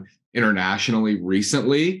job internationally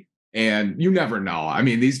recently. And you never know. I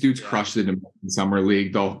mean, these dudes crush the Dominican Summer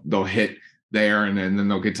League. They'll hit there, and then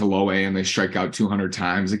they'll get to low A and they strike out 200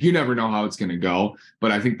 times. Like, you never know how it's going to go.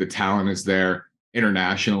 But I think the talent is there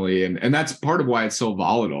internationally, and that's part of why it's so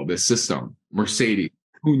volatile. This system, Mercedes,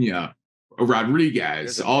 Cunha,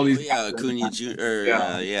 Rodriguez, all these. Cunha Jr.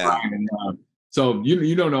 So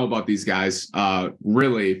you don't know about these guys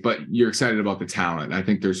really, but you're excited about the talent. I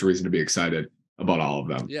think there's reason to be excited about all of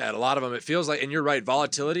them. Yeah, and a lot of them, it feels like, and you're right,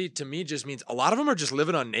 volatility to me just means a lot of them are just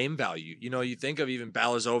living on name value. You think of even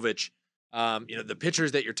Balazovic, the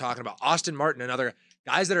pitchers that you're talking about, Austin Martin and other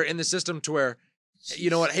guys that are in the system to where,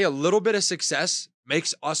 a little bit of success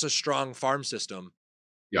makes us a strong farm system.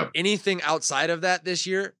 Yep. Anything outside of that this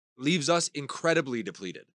year leaves us incredibly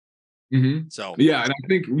depleted. Mm-hmm. So, yeah, and I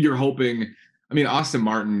think you're hoping, Austin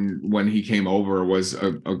Martin, when he came over, was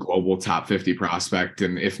a global top 50 prospect,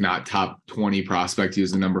 and if not top 20 prospect. He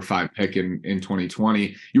was the number 5 pick in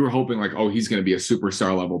 2020. You were hoping like, oh, he's going to be a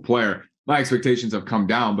superstar level player. My expectations have come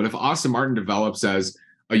down, but if Austin Martin develops as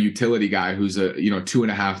a utility guy who's a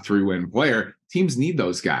 2.5, 3-win player, teams need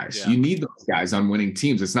those guys. Yeah. You need those guys on winning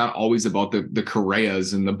teams. It's not always about the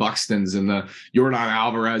Correas and the Buxtons and the Yordan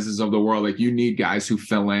Alvarez's of the world. Like, you need guys who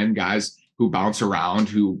fill in, guys who bounce around,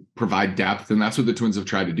 who provide depth. And that's what the Twins have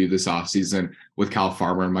tried to do this offseason with Cal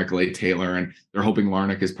Farmer and Michael A. Taylor. And they're hoping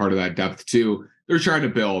Larnach is part of that depth too. They're trying to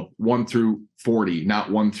build 1 through 40, not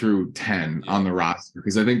 1 through 10 on the roster.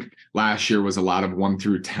 Because I think last year was a lot of 1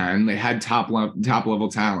 through 10. They had top level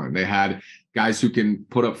talent. They had guys who can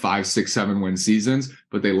put up 5, 6, 7 win seasons,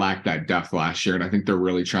 but they lacked that depth last year. And I think they're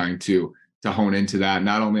really trying to hone into that,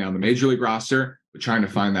 not only on the major league roster, but trying to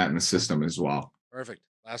find that in the system as well. Perfect.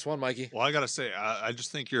 Last one, Mikey. Well, I got to say, I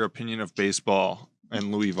just think your opinion of baseball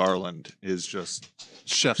and Louis Varland is just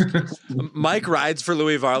chef's kiss. Mike rides for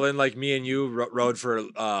Louis Varland like me and you rode for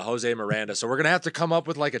Jose Miranda. So we're going to have to come up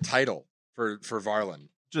with like a title for Varland.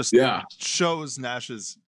 Just shows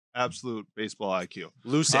Nash's absolute baseball IQ.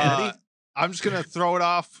 Loose sanity? I'm just going to throw it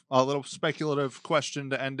off. A little speculative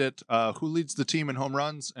question to end it. Who leads the team in home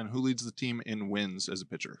runs and who leads the team in wins as a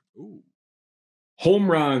pitcher? Ooh. Home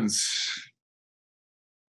runs.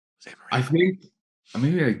 I think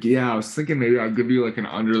I was thinking maybe I'll give you like an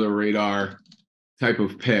under the radar type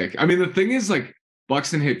of pick. The thing is, like,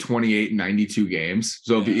 Buxton hit 28 in 92 games.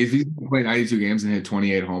 So if he's playing 92 games and hit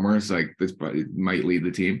 28 homers, like, this probably might lead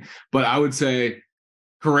the team. But I would say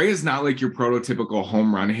Correa is not like your prototypical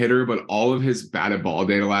home run hitter, but all of his batted ball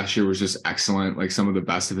data last year was just excellent. Like, some of the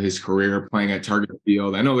best of his career playing at Target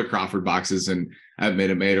Field. I know the Crawford boxes and at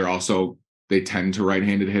Minute Maid are also, they tend to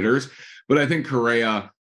right-handed hitters, but I think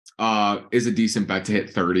Correa is a decent bet to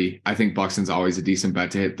hit 30. I think Buxton's always a decent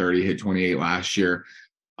bet to hit 30, hit 28 last year.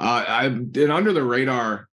 An under the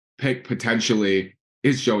radar pick potentially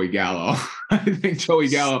is Joey Gallo. I think Joey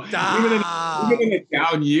Gallo, even in a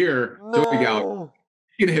down year, Joey Gallo,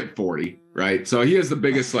 can hit 40, right? So he has the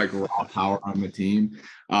biggest like raw power on the team.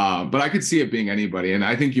 But I could see it being anybody. And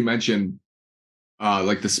I think you mentioned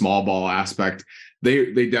like the small ball aspect.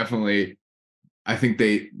 They definitely, I think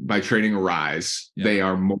by trading Arraez, they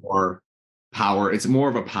are more power. It's more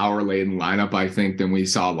of a power laden lineup, I think, than we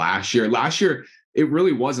saw last year. Last year, it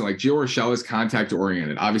really wasn't. Like Gio Urshela is contact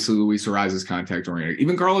oriented. Obviously, Luis Arraez is contact oriented.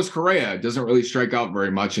 Even Carlos Correa doesn't really strike out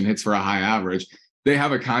very much and hits for a high average. They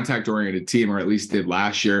have a contact oriented team, or at least did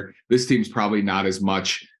last year. This team's probably not as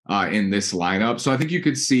much in this lineup. So I think you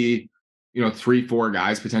could see, 3-4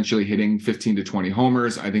 guys potentially hitting 15 to 20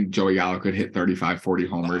 homers. I think Joey Gallo could hit 35, 40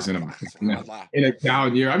 homers in a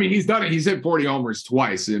down year. I mean, he's done it. He's hit 40 homers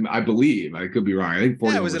twice, and I believe, I could be wrong. I think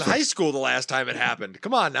 40. Yeah, it was in high school the last time it happened.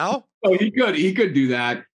 Come on now. Oh, he could do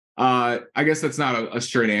that. I guess that's not a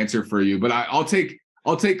straight answer for you, but I'll take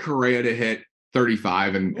Correa to hit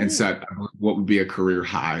 35 and set what would be a career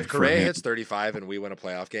high. If Correa hits 35 and we win a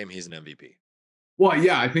playoff game, he's an MVP. Well,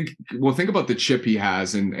 yeah, think about the chip he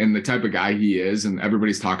has and the type of guy he is, and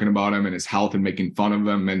everybody's talking about him and his health and making fun of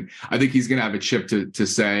him. And I think he's going to have a chip to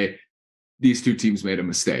say these two teams made a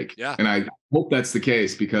mistake. Yeah. And I hope that's the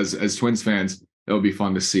case, because as Twins fans, it'll be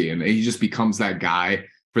fun to see. And he just becomes that guy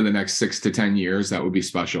for the next 6 to 10 years. That would be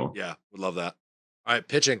special. Yeah, would love that. All right,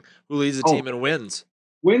 pitching. Who leads the team in wins?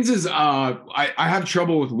 Wins is I have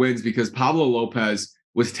trouble with wins because Pablo Lopez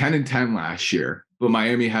was 10-10 last year, but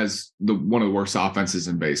Miami has one of the worst offenses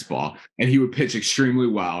in baseball, and he would pitch extremely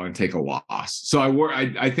well and take a loss. So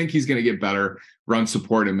I think he's going to get better run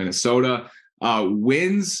support in Minnesota.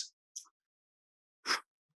 Wins.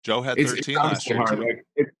 Joe had 13 last year. Like,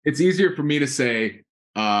 it's easier for me to say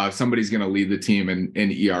somebody's going to lead the team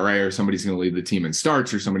in ERA, or somebody's going to lead the team in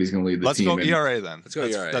starts, or somebody's going to lead the team. Let's go ERA then. Let's go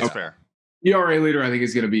ERA. That's fair. ERA leader, I think,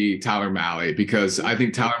 is going to be Tyler Mahle, because I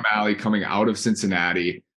think Tyler Mahle coming out of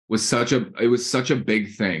Cincinnati was such a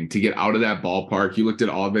big thing to get out of that ballpark. You looked at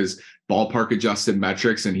all of his ballpark adjusted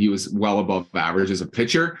metrics, and he was well above average as a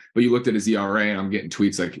pitcher. But you looked at his ERA, and I'm getting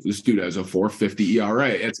tweets like, this dude has a 4.50 ERA.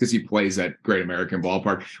 It's because he plays at Great American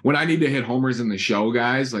Ballpark. When I need to hit homers in the show,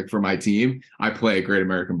 guys, like for my team, I play at Great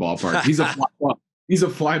American Ballpark. He's a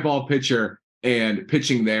fly ball pitcher. And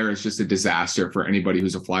pitching there is just a disaster for anybody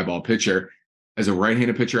who's a fly ball pitcher. As a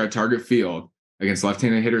right-handed pitcher at Target Field against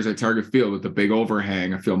left-handed hitters at Target Field with the big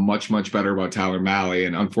overhang, I feel much, much better about Tyler Mahle.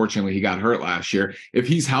 And unfortunately, he got hurt last year. If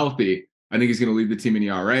he's healthy, I think he's going to lead the team in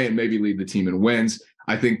ERA and maybe lead the team in wins.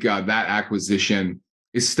 I think that acquisition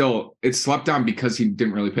is it's slept on because he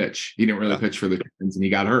didn't really pitch. He didn't really pitch for the Twins, and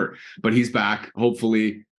he got hurt. But he's back,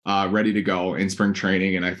 hopefully, ready to go in spring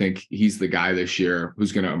training, and I think he's the guy this year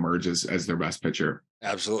who's going to emerge as their best pitcher.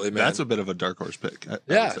 Absolutely, man. That's a bit of a dark horse pick.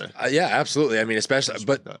 Yeah, absolutely. I mean, especially,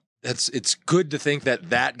 but it's good to think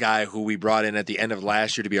that guy who we brought in at the end of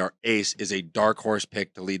last year to be our ace is a dark horse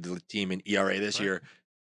pick to lead the team in ERA this year.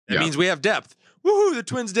 That means we have depth. Woohoo, the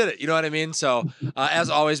Twins did it. You know what I mean? So, as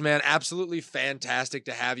always, man, absolutely fantastic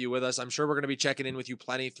to have you with us. I'm sure we're going to be checking in with you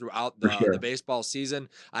plenty throughout the baseball season.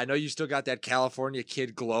 I know you still got that California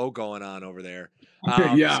kid glow going on over there.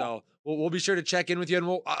 So we'll be sure to check in with you. And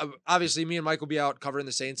we'll obviously, me and Mike will be out covering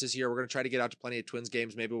the Saints this year. We're going to try to get out to plenty of Twins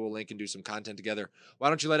games. Maybe we'll link and do some content together. Why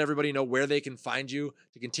don't you let everybody know where they can find you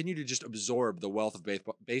to continue to just absorb the wealth of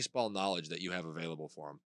baseball knowledge that you have available for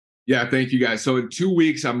them? Yeah, thank you guys. So in 2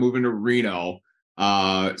 weeks, I'm moving to Reno.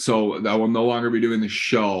 So I will no longer be doing the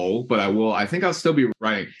show, but I think I'll still be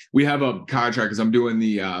writing. We have a contract because I'm doing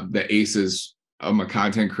the Aces. I'm a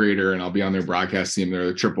content creator, and I'll be on their broadcast team. They're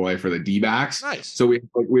the AAA for the D-backs. Nice. So we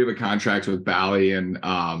have a contract with Bally, and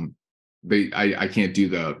I can't do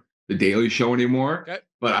the daily show anymore. Okay.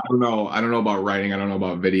 But I don't know about writing. I don't know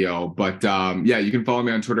about video. But you can follow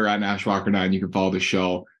me on Twitter at NashWalker9. You can follow the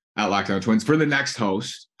show at Lockdown Twins for the next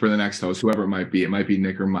host, whoever it might be. It might be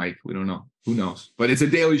Nick or Mike. We don't know. Who knows? But it's a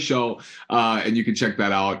daily show, and you can check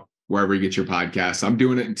that out wherever you get your podcasts. I'm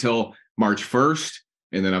doing it until March 1st,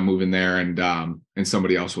 and then I'm moving there, and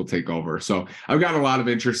somebody else will take over. So I've got a lot of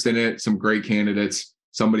interest in it. Some great candidates.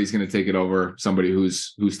 Somebody's going to take it over. Somebody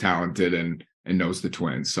who's talented and knows the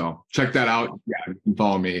Twins. So check that out. Yeah, you can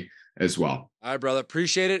follow me as well. All right, brother.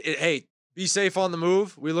 Appreciate it. Hey, be safe on the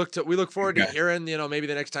move. We look forward to hearing, maybe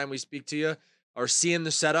the next time we speak to you or seeing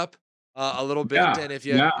the setup a little bit. Yeah. And if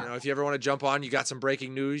you ever want to jump on, you got some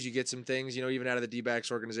breaking news, you get some things, even out of the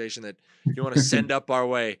D-backs organization that you want to send up our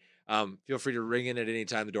way. Feel free to ring in at any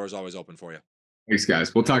time. The door is always open for you. Thanks,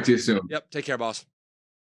 guys. We'll talk to you soon. Yep. Take care, boss.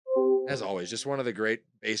 As always, just one of the great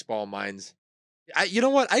baseball minds. You know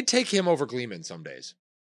what? I'd take him over Gleeman some days.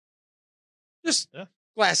 Just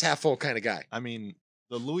glass half full kind of guy. I mean,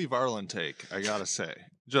 the Louis Varland take, I gotta say,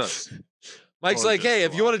 Mike's like, hey,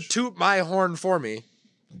 if you want to toot my horn for me,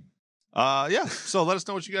 Yeah. So let us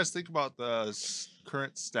know what you guys think about the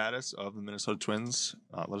current status of the Minnesota Twins.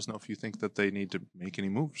 Let us know if you think that they need to make any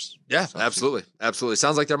moves. Yeah, absolutely. Absolutely.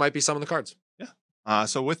 Sounds like there might be some in the cards. Yeah.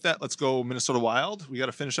 So with that, let's go Minnesota Wild. We got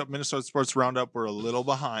to finish up Minnesota Sports Roundup. We're a little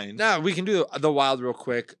behind. No, we can do the Wild real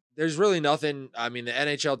quick. There's really nothing. I mean, the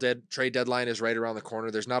NHL trade deadline is right around the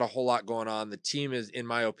corner. There's not a whole lot going on. The team is, in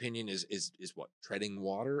my opinion, is what, treading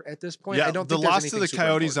water at this point. Yeah, I don't the think loss to the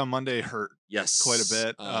Coyotes on Monday hurt. Yes, quite a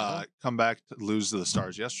bit. Come back to lose to the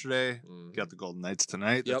Stars yesterday. Got the Golden Knights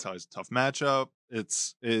tonight. That's always a tough matchup.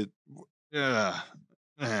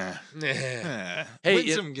 Win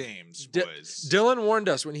some games, boys. Dylan warned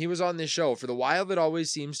us when he was on this show, for the Wild, it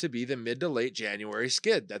always seems to be the mid to late January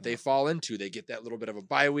skid that they fall into. They get that little bit of a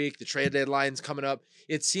bye week. The trade deadline's coming up.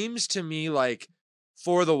 It seems to me like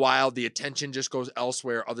for the Wild, the attention just goes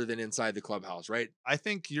elsewhere other than inside the clubhouse, right? I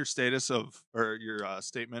think your statement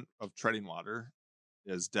of treading water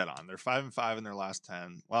is dead on. They're 5-5 in their last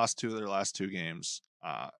 10, lost 2 of their last 2 games.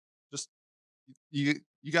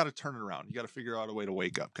 You got to turn it around. You got to figure out a way to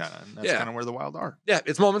wake up, kind of. And that's kind of where the Wild are. Yeah,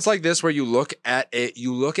 it's moments like this where you look at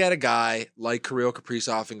a guy like Kirill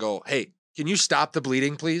Kaprizov and go, "Hey, can you stop the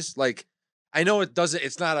bleeding, please?" Like, I know it doesn't.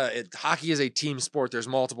 It's not hockey is a team sport. There's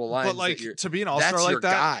multiple lines, but like to be an all-star like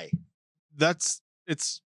that, guy.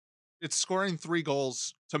 It's scoring 3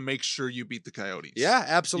 goals to make sure you beat the Coyotes. Yeah,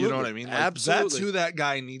 absolutely. You know what I mean? Like, absolutely. That's who that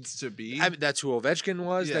guy needs to be. I mean, that's who Ovechkin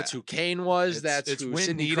was. Yeah. That's who Kane was. That's who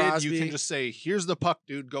Sidney Crosby. You can just say, "Here's the puck,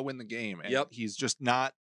 dude. Go win the game." And he's just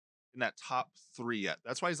not in that top 3 yet.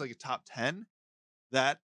 That's why he's like a top 10.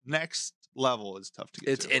 That next level is tough to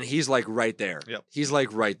get to. And he's like right there. Yep. He's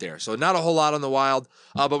like right there. So not a whole lot on the Wild,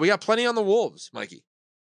 but we got plenty on the Wolves, Mikey.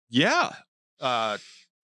 Yeah.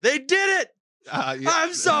 They did it.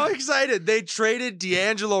 I'm so excited. They traded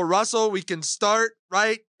D'Angelo Russell. We can start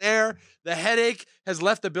right there. The headache has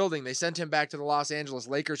left the building. They sent him back to the Los Angeles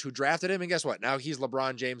Lakers, who drafted him. And guess what? Now he's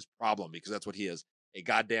LeBron James' problem, because that's what he is, a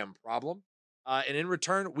goddamn problem. And in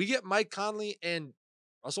return, we get Mike Conley, and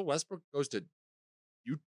Russell Westbrook goes to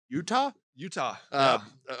Utah? Utah.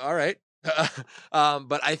 All right.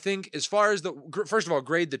 But I think as far as first of all,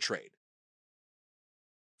 grade the trade.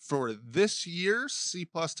 For this year, C+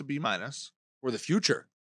 to B-. For the future,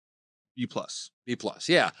 B+. B+.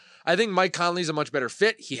 Yeah. I think Mike Conley's a much better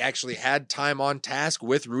fit. He actually had time on task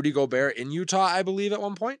with Rudy Gobert in Utah, I believe, at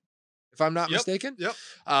one point, if I'm not mistaken. Yep.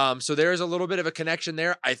 So there's a little bit of a connection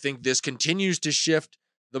there. I think this continues to shift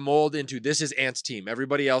the mold into this is Ant's team.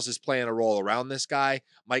 Everybody else is playing a role around this guy.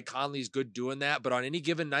 Mike Conley's good doing that, but on any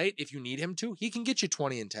given night, if you need him to, he can get you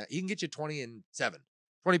 20 and 10. He can get you 20 and 7.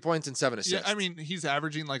 20 points and 7 assists. Yeah, I mean, he's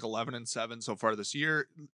averaging like 11 and 7 so far this year.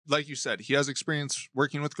 Like you said, he has experience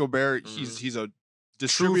working with Gobert. He's a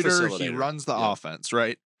distributor. He runs the offense,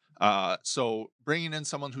 right? So bringing in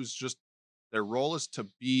someone who's just, their role is to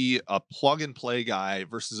be a plug and play guy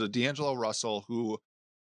versus a D'Angelo Russell who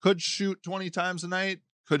could shoot 20 times a night,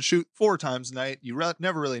 could shoot 4 times a night. You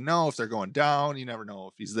never really know if they're going down. You never know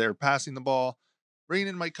if he's there passing the ball. Bringing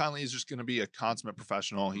in Mike Conley is just going to be a consummate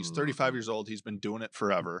professional. He's 35 years old. He's been doing it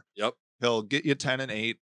forever. Yep. He'll get you 10 and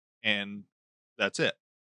 8, and that's it.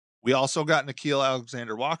 We also got Nickeil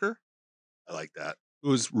Alexander-Walker. I like that.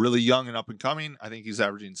 Who's really young and up and coming. I think he's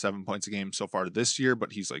averaging 7 points a game so far this year,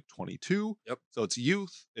 but he's like 22. Yep. So it's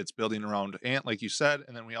youth. It's building around Ant, like you said.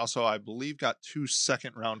 And then we also, I believe, got 2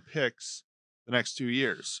 second-round picks the next 2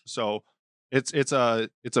 years. So it's a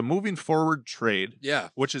moving forward trade. Yeah.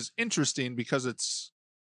 Which is interesting because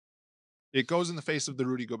it goes in the face of the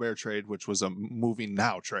Rudy Gobert trade, which was a moving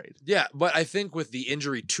now trade. Yeah, but I think with the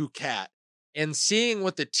injury to Cat and seeing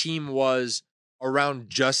what the team was around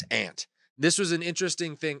just Ant, this was an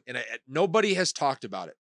interesting thing, and nobody has talked about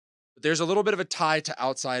it. But there's a little bit of a tie to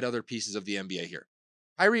outside other pieces of the NBA here.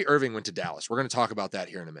 Kyrie Irving went to Dallas. We're going to talk about that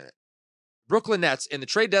here in a minute. Brooklyn Nets, and the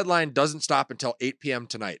trade deadline doesn't stop until 8 p.m.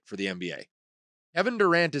 tonight for the NBA. Kevin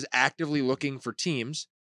Durant is actively looking for teams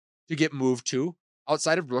to get moved to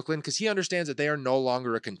outside of Brooklyn because he understands that they are no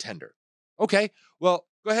longer a contender. Okay, well,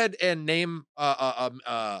 go ahead and name a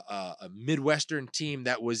Midwestern team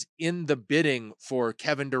that was in the bidding for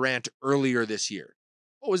Kevin Durant earlier this year.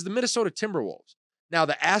 Oh, it was the Minnesota Timberwolves. Now,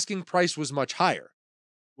 the asking price was much higher.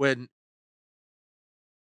 Wait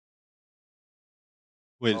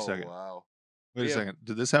a second. Wow. Wait a second.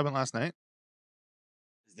 Did this happen last night?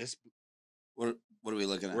 Is this... What are we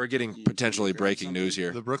looking at? We're getting potentially breaking news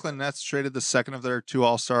here. The Brooklyn Nets traded the second of their 2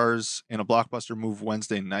 All-Stars in a blockbuster move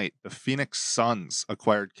Wednesday night. The Phoenix Suns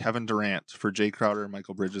acquired Kevin Durant for Jay Crowder,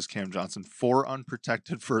 Michael Bridges, Cam Johnson, 4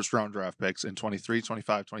 unprotected first-round draft picks in 23,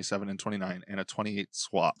 25, 27, and 29, and a 28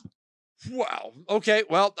 swap. Wow. Okay.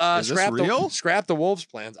 Well, scrap the Wolves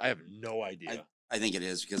plans. I have no idea. I think it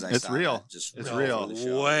is because it's real. It's real.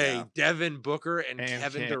 Way. Yeah. Devin Booker and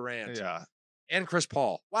Kevin Durant. Yeah. And Chris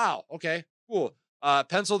Paul. Wow. Okay. Cool.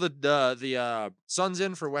 Pencil the Suns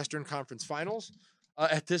in for Western Conference Finals.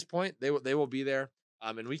 At this point, they will be there.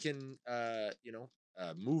 And we can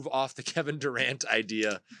move off the Kevin Durant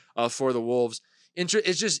idea for the Wolves.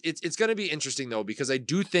 It's going to be interesting though, because I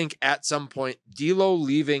do think at some point D'Lo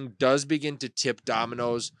leaving does begin to tip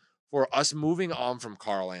dominoes for us moving on from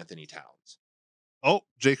Karl Anthony Towns. Oh,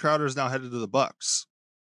 Jay Crowder is now headed to the Bucks.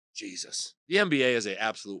 Jesus, the NBA is an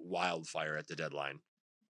absolute wildfire at the deadline.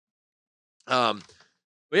 But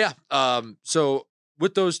yeah. So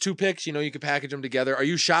with those two picks, you can package them together. Are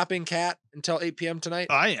you shopping, Kat, until 8 p.m. tonight?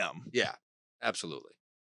 I am. Yeah, absolutely.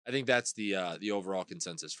 I think that's the overall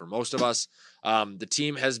consensus for most of us. The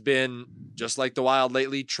team has been, just like the Wild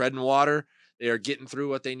lately, treading water. They are getting through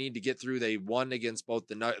what they need to get through. They won against both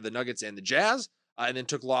the Nuggets and the Jazz, and then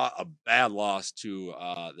took a bad loss to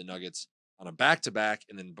the Nuggets on a back-to-back.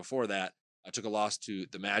 And then before that, took a loss to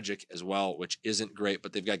the Magic as well, which isn't great.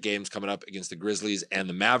 But they've got games coming up against the Grizzlies and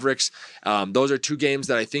the Mavericks. Those are two games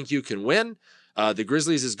that I think you can win. The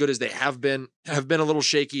Grizzlies, as good as they have been a little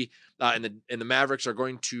shaky, and the Mavericks are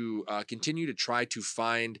going to continue to try to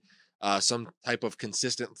find some type of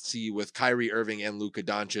consistency with Kyrie Irving and Luka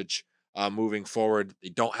Doncic moving forward. They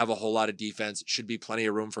don't have a whole lot of defense. Should be plenty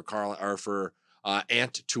of room for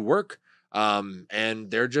Ant to work. And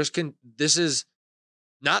they're just this is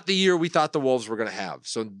not the year we thought the Wolves were going to have.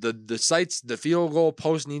 So the field goal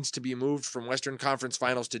post needs to be moved from Western Conference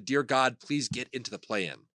Finals to, dear God, please get into the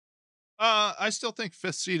play-in. I still think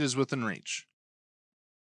 5th seed is within reach.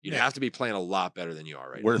 You'd have to be playing a lot better than you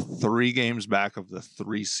are right now. We're 3 games back of the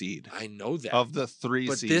 3 seed. I know that. Of the 3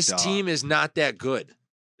 but seed. But this team is not that good.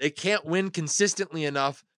 They can't win consistently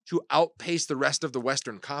enough to outpace the rest of the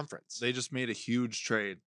Western Conference. They just made a huge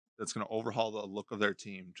trade that's going to overhaul the look of their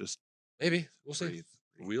team. Just maybe. We'll see.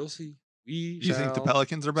 We'll see. You think the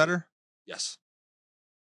Pelicans are better? Yes.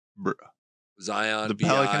 Bruh. Zion. The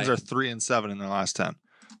Pelicans are 3-7 in their last 10.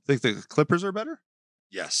 Think the Clippers are better?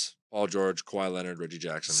 Yes. Paul George, Kawhi Leonard, Reggie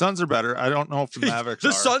Jackson. Suns are better. I don't know if the Mavericks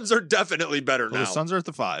the Suns are definitely better now. The Suns are at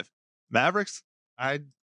the 5. Mavericks,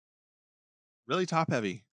 really top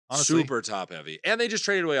heavy. Honestly. Super top heavy. And they just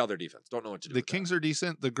traded away all their defense. Don't know what to do. The Kings are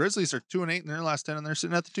decent. The Grizzlies are 2-8 in their last 10, and they're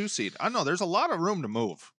sitting at the 2 seed. I know there's a lot of room to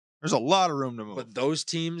move. But those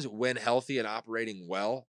teams, when healthy and operating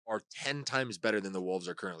well, are 10 times better than the Wolves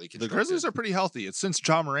are currently constructed. The Grizzlies are pretty healthy. It's since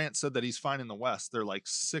Ja Morant said that he's fine in the West. They're like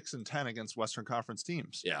 6-10 against Western Conference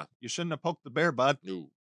teams. Yeah. You shouldn't have poked the bear, bud. No,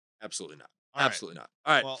 absolutely not. Absolutely not.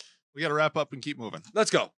 All right. Well, we got to wrap up and keep moving.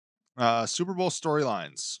 Let's go. Super Bowl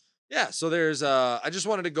storylines. Yeah. So there's, I just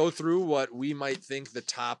wanted to go through what we might think the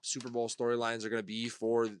top Super Bowl storylines are going to be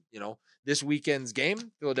for, this weekend's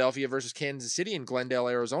game, Philadelphia versus Kansas City in Glendale,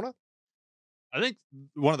 Arizona. I think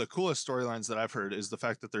one of the coolest storylines that I've heard is the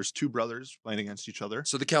fact that there's 2 brothers playing against each other.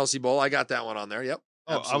 So the Kelsey Bowl, I got that one on there. Yep.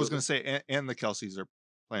 Oh, absolutely. I was going to say, and the Kelseys are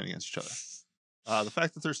playing against each other. The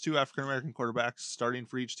fact that there's 2 African-American quarterbacks starting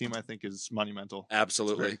for each team, I think, is monumental.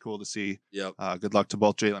 Absolutely. It's very cool to see. Yep. Good luck to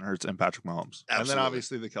both Jalen Hurts and Patrick Mahomes. Absolutely. And then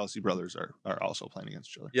obviously the Kelsey brothers are also playing against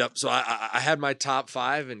each other. Yep. So I had my top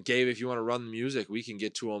 5, and Gabe, if you want to run the music, we can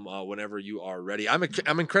get to them whenever you are ready. I'm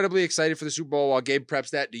incredibly excited for the Super Bowl. While Gabe preps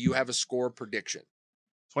that, do you have a score prediction?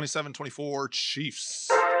 27-24 Chiefs.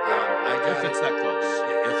 If it's that close.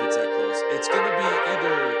 Yeah, if it's that close. It's going to be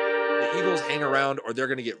either the Eagles hang around or they're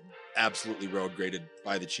going to get absolutely road graded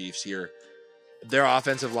by the Chiefs here. Their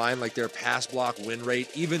offensive line, like their pass block win rate,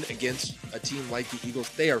 even against a team like the Eagles,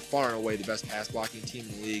 they are far and away the best pass blocking team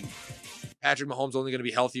in the league. Patrick Mahomes only going to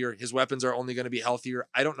be healthier. His weapons are only going to be healthier.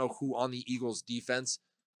 I don't know who on the Eagles defense,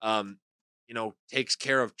 takes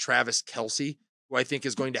care of Travis Kelce, who I think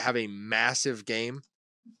is going to have a massive game.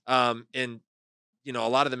 A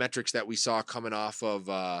lot of the metrics that we saw coming off of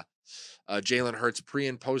Jalen Hurts pre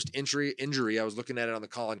and post injury, I was looking at it on the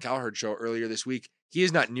Colin Cowherd show earlier this week. He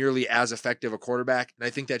is not nearly as effective a quarterback, and I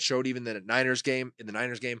think that showed even in the Niners game.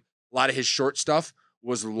 A lot of his short stuff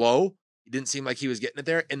was low. He didn't seem like he was getting it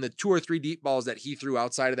there. And the 2 or 3 deep balls that he threw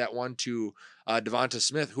outside of that one to Devonta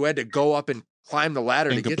Smith, who had to go up and climb the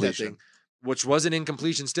ladder to get that thing, which was an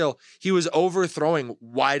incompletion still. He was overthrowing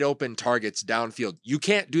wide open targets downfield. You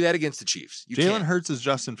can't do that against the Chiefs. Jalen Hurts is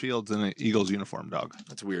Justin Fields in an Eagles uniform, dog.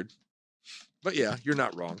 That's weird. But yeah, you're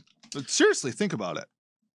not wrong. But seriously, think about it.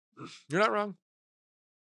 You're not wrong.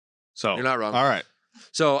 So you're not wrong. All right.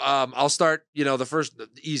 So I'll start, the first,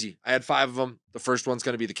 easy. I had 5 of them. The first one's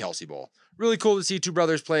going to be the Kelsey Bowl. Really cool to see 2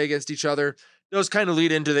 brothers play against each other. those kind of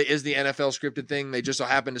lead into is the NFL scripted thing. They just so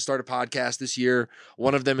happen to start a podcast this year.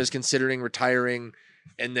 One of them is considering retiring,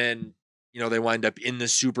 and then, they wind up in the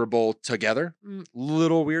Super Bowl together.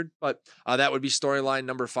 Little weird, but that would be storyline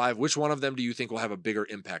number 5. Which one of them do you think will have a bigger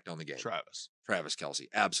impact on the game? Travis Kelce,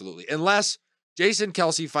 absolutely. Unless Jason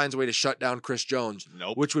Kelce finds a way to shut down Chris Jones,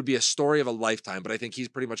 which would be a story of a lifetime, but I think he's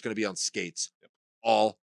pretty much going to be on skates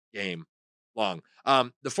all game long.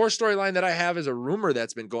 The fourth storyline that I have is a rumor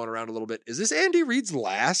that's been going around a little bit. Is this Andy Reid's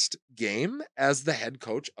last game as the head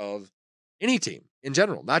coach of any team in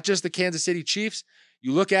general, not just the Kansas City Chiefs?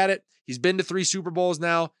 You look at it, he's been to 3 Super Bowls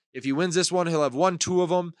now. If he wins this one, he'll have won 2 of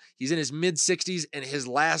them. He's in his mid-60s, and his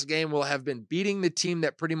last game will have been beating the team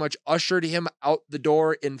that pretty much ushered him out the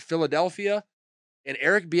door in Philadelphia. And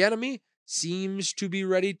Eric Bieniemy seems to be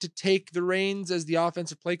ready to take the reins as the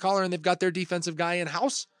offensive play caller, and they've got their defensive guy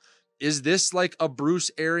in-house. Is this like a Bruce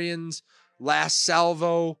Arians last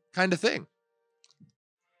salvo kind of thing?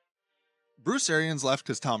 Bruce Arians left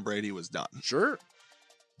because Tom Brady was done. Sure.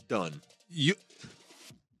 Done.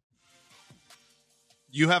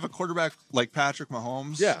 You have a quarterback like Patrick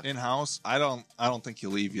Mahomes in-house. I don't think he'll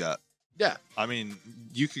leave yet. Yeah. I mean,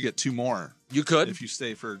 you could get 2 more. You could. If you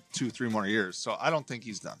stay for 2-3 more years. So I don't think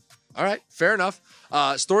he's done. All right. Fair enough.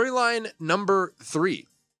 Storyline number 3.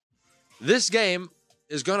 This game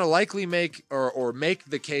is going to likely make or make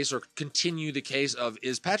the case or continue the case of,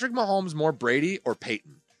 is Patrick Mahomes more Brady or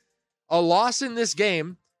Peyton? A loss in this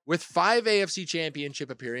game with 5 AFC championship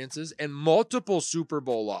appearances and multiple Super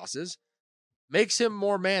Bowl losses makes him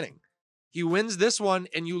more Manning. He wins this one,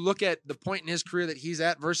 and you look at the point in his career that he's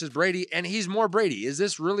at versus Brady, and he's more Brady. Is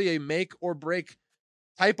this really a make or break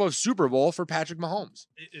type of Super Bowl for Patrick Mahomes?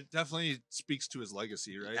 It definitely speaks to his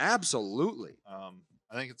legacy, right? Absolutely.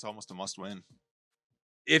 I think it's almost a must win.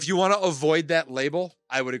 If you want to avoid that label,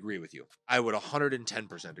 I would agree with you. I would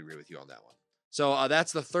 110% agree with you on that one. So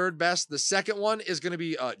that's the third best. The second one is going to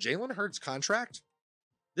be Jalen Hurts' contract.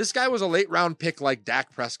 This guy was a late round pick like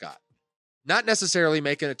Dak Prescott. Not necessarily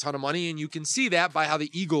making a ton of money, and you can see that by how the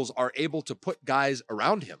Eagles are able to put guys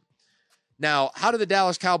around him. Now, how do the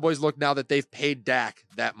Dallas Cowboys look now that they've paid Dak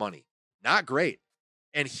that money? Not great.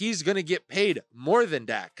 And he's going to get paid more than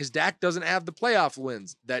Dak because Dak doesn't have the playoff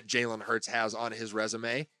wins that Jalen Hurts has on his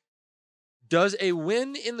resume. Does a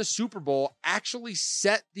win in the Super Bowl actually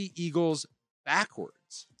set the Eagles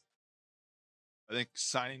backwards? I think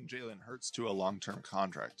signing Jalen Hurts to a long-term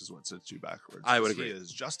contract is what sets you backwards. I would agree. He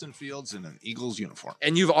is Justin Fields in an Eagles uniform.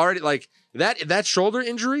 And you've already, like, that shoulder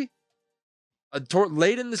injury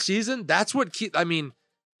late in the season, that's what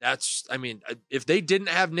if they didn't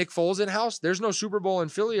have Nick Foles in-house, there's no Super Bowl in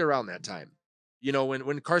Philly around that time.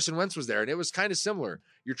 When Carson Wentz was there, and it was kind of similar.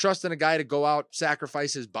 You're trusting a guy to go out,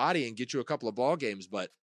 sacrifice his body, and get you a couple of ball games, and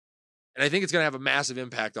I think it's going to have a massive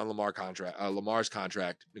impact on Lamar's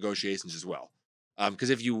contract negotiations as well.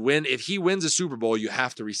 Because if he wins a Super Bowl, you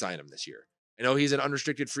have to re-sign him this year. I know he's an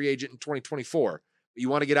unrestricted free agent in 2024, but you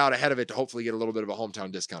want to get out ahead of it to hopefully get a little bit of a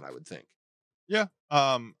hometown discount, I would think. Yeah.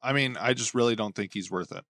 I just really don't think he's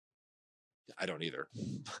worth it. I don't either.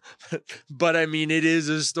 But I mean, it is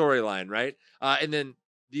a storyline, right? And then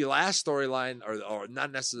the last storyline, or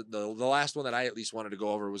not necessarily the last one that I at least wanted to go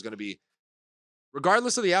over was going to be,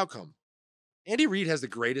 regardless of the outcome, Andy Reid has the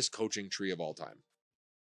greatest coaching tree of all time.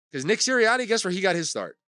 Because Nick Sirianni, guess where he got his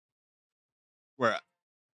start? Where?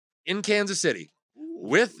 In Kansas City.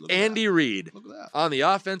 With Andy Reid on the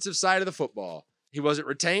offensive side of the football. He wasn't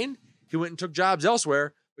retained. He went and took jobs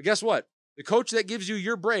elsewhere. But guess what? The coach that gives you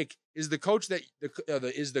your break is the coach that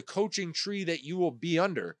is the coaching tree that you will be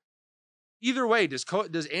under. Either way,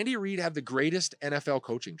 does Andy Reid have the greatest NFL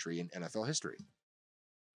coaching tree in NFL history?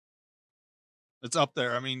 It's up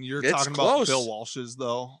there. I mean, you're talking about Bill Walsh's,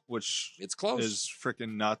 though, which it's close. Is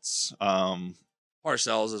freaking nuts.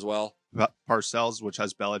 Parcells as well. Parcells, which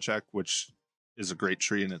has Belichick, which is a great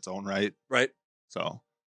tree in its own right. Right. So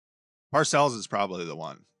Parcells is probably the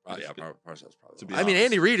one. Yeah, Parcells probably. I mean,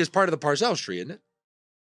 Andy Reid is part of the Parcells tree, isn't it?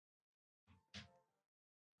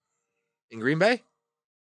 In Green Bay?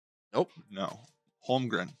 Nope. No.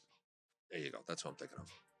 Holmgren. There you go. That's what I'm thinking of.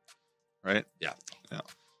 Right? Yeah. Yeah.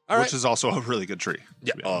 Which is also a really good tree.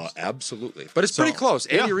 Yeah, absolutely. But it's pretty close.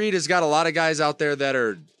 Andy Reid has got a lot of guys out there that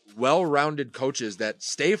are well-rounded coaches that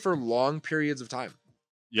stay for long periods of time.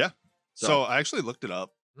 Yeah. So I actually looked it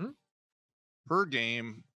up. Per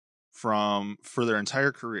game for their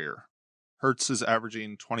entire career, Hurts is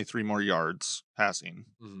averaging 23 more yards passing,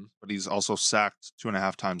 but he's also sacked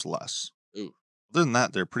 2.5 times less. Ooh. Other than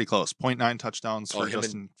that, they're pretty close. 0.9 touchdowns for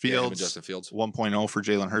Justin Fields. Justin Fields. 1.0 for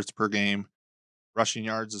Jalen Hurts per game. Rushing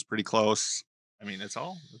yards is pretty close. I mean, it's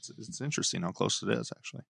interesting how close it is,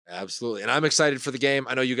 actually. Absolutely. And I'm excited for the game.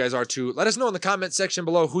 I know you guys are too. Let us know in the comment section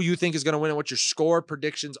below who you think is going to win and what your score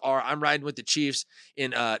predictions are. I'm riding with the Chiefs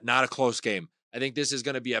in not a close game. I think this is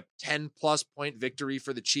going to be a 10-plus point victory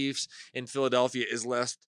for the Chiefs, and Philadelphia is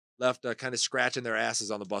left kind of scratching their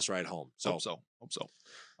asses on the bus ride home. So Hope so.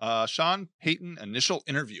 Sean Payton initial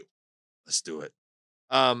interview. Let's do it.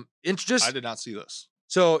 I did not see this.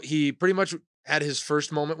 So he pretty much had his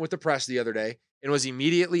first moment with the press the other day and was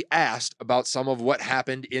immediately asked about some of what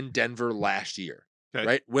happened in Denver last year,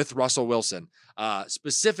 right? With Russell Wilson,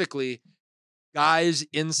 specifically guys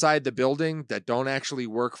inside the building that don't actually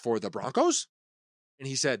work for the Broncos. And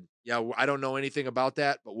he said, yeah, I don't know anything about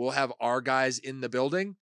that, but we'll have our guys in the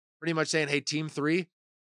building pretty much saying, hey, team 3,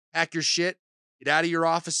 pack your shit, get out of your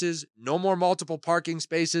offices. No more multiple parking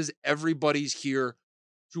spaces. Everybody's here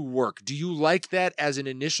to work. Do you like that as an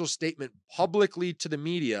initial statement publicly to the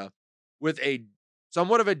media with a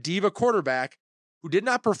somewhat of a diva quarterback who did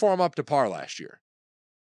not perform up to par last year?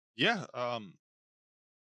 Yeah. I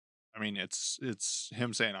mean, it's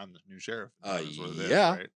him saying I'm the new sheriff.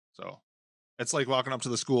 Yeah. Right? So it's like walking up to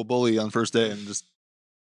the school bully on first day and just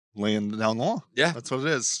laying down the law. Yeah. That's what it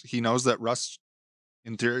is. He knows that Russ,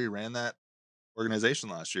 in theory, ran that organization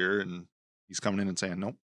last year, and he's coming in and saying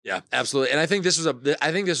nope. Yeah, absolutely. And I think this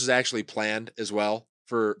was actually planned as well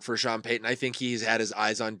for Sean Payton. I think he's had his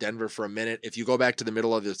eyes on Denver for a minute. If you go back to the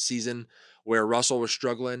middle of the season where Russell was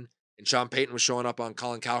struggling and Sean Payton was showing up on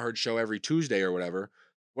Colin Cowherd's show every Tuesday or whatever,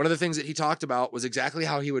 one of the things that he talked about was exactly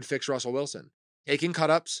how he would fix Russell Wilson, taking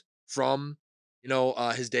cut-ups from,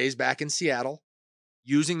 his days back in Seattle,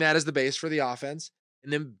 using that as the base for the offense,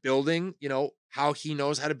 and then building, how he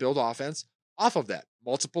knows how to build offense off of that.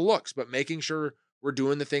 Multiple looks, but making sure we're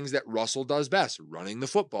doing the things that Russell does best, running the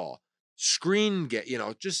football,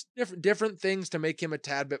 just different things to make him a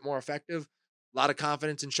tad bit more effective. A lot of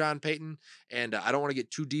confidence in Sean Payton, and I don't want to get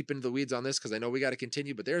too deep into the weeds on this because I know we got to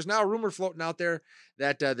continue, but there's now a rumor floating out there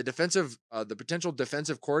that the potential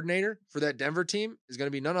defensive coordinator for that Denver team is going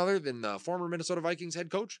to be none other than the former Minnesota Vikings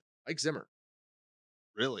head coach, Mike Zimmer.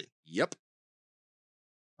 Really? Yep.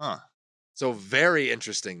 Huh. So very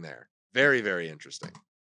interesting there. Very, very interesting.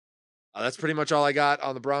 That's pretty much all I got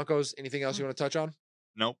on the Broncos. Anything else you want to touch on?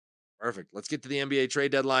 Nope. Perfect. Let's get to the NBA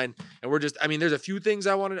trade deadline. And there's a few things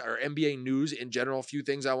or NBA news in general, a few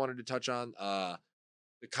things I wanted to touch on.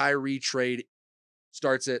 The Kyrie trade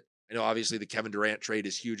starts it. I know obviously the Kevin Durant trade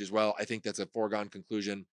is huge as well. I think that's a foregone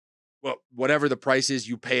conclusion. Well, whatever the price is,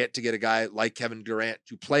 you pay it to get a guy like Kevin Durant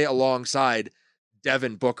to play alongside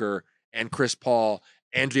Devin Booker and Chris Paul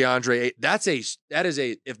and DeAndre. That is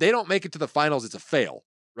if they don't make it to the finals, it's a fail.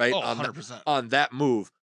 Right? 100%. On that move.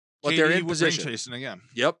 But KD they're in position. Chasing again.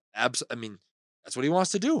 Yep. That's what he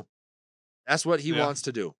wants to do. That's what he wants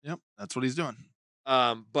to do. Yep. That's what he's doing.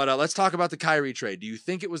 But let's talk about the Kyrie trade. Do you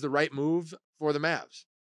think it was the right move for the Mavs?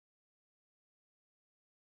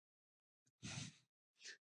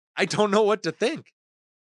 I don't know what to think.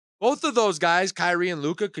 Both of those guys, Kyrie and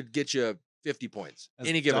Luka, could get you 50 points.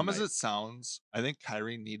 Any given night. As it sounds, I think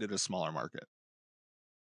Kyrie needed a smaller market.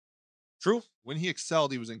 True. When he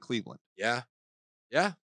excelled, he was in Cleveland. Yeah.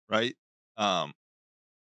 Right.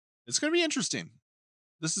 It's going to be interesting.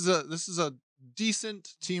 This is a decent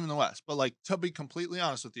team in the West, but like, to be completely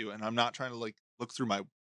honest with you, and I'm not trying to like look through my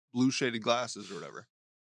blue shaded glasses or whatever.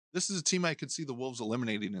 This is a team I could see the Wolves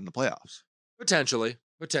eliminating in the playoffs. Potentially,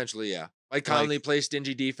 yeah. Mike Conley plays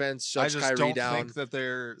stingy defense, shuts Kyrie down. I think that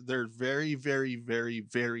they're very, very, very,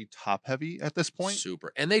 very top heavy at this point.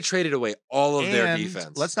 Super. And they traded away all of their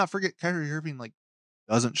defense. Let's not forget Kyrie Irving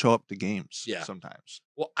doesn't show up to games sometimes.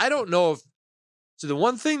 Well, I don't know so the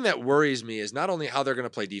one thing that worries me is not only how they're going to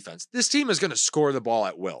play defense. This team is going to score the ball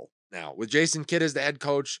at will now. With Jason Kidd as the head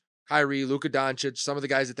coach, Kyrie, Luka Doncic, some of the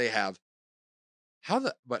guys that they have.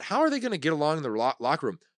 But how are they going to get along in the locker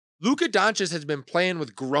room? Luka Doncic has been playing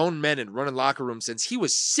with grown men and running locker rooms since he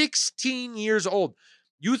was 16 years old.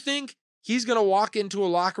 You think he's going to walk into a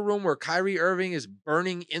locker room where Kyrie Irving is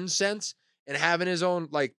burning incense and having his own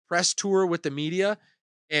press tour with the media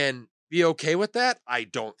and be okay with that? I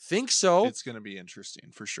don't think so. It's going to be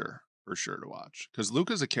interesting for sure to watch because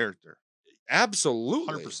Luka's a character.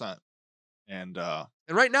 Absolutely. 100%. And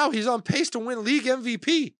right now he's on pace to win league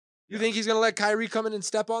MVP. You think he's going to let Kyrie come in and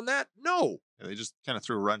step on that? No. Yeah, they just kind of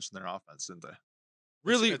threw a wrench in their offense, didn't they?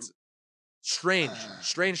 Really it's strange.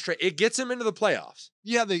 It gets him into the playoffs.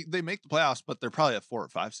 Yeah, they make the playoffs, but they're probably a 4 or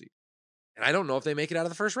 5 seed. And I don't know if they make it out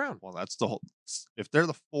of the first round. Well, that's the whole. If they're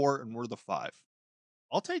the 4 and we're the 5,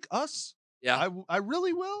 I'll take us. Yeah, I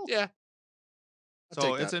really will. Yeah.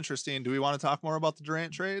 So it's interesting. Do we want to talk more about the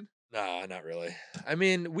Durant trade? Nah, not really. I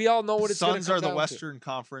mean, we all know what it's going to come Suns are the down Western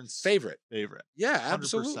Conference favorite. Yeah,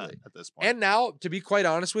 absolutely. At this point. And now, to be quite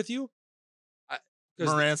honest with you,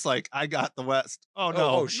 Morant's like, I got the West. Oh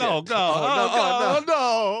no, oh, shit. no,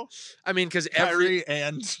 no. I mean, because Kyrie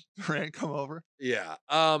and Durant come over. Yeah.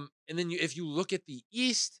 And then if you look at the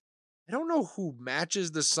East, I don't know who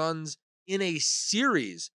matches the Suns in a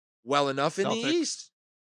series well enough in the East.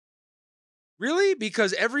 Really?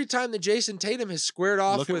 Because every time that Jason Tatum has squared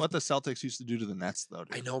off, look at what the Celtics used to do to the Nets, though.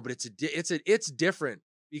 Dude. I know, but it's different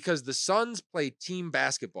because the Suns play team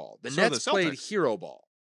basketball. The Nets played hero ball.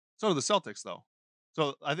 So do the Celtics, though.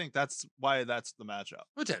 So I think that's why that's the matchup.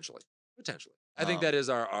 Potentially. I think that is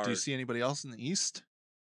our. Do you see anybody else in the East?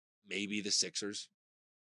 Maybe the Sixers.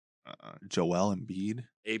 Joel Embiid.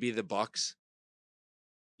 Maybe the Bucks.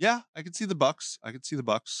 Yeah, I could see the Bucks.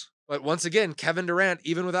 But once again, Kevin Durant,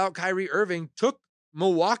 even without Kyrie Irving, took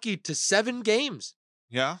Milwaukee to 7 games.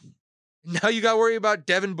 Yeah. Now you got to worry about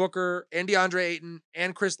Devin Booker and DeAndre Ayton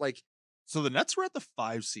and Chris. So the Nets were at the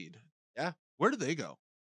 5 seed. Yeah. Where did they go?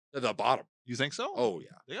 To the bottom. You think so? Oh,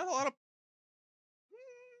 yeah. They got a lot of...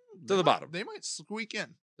 To the bottom. They might squeak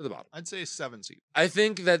in. To the bottom. I'd say 7 seed. I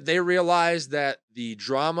think that they realized that the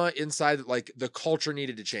drama inside, the culture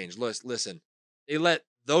needed to change. Listen, they let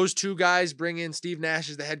those 2 guys bring in Steve Nash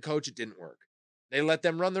as the head coach. It didn't work. They let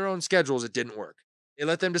them run their own schedules. It didn't work. They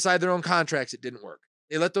let them decide their own contracts. It didn't work.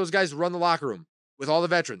 They let those guys run the locker room with all the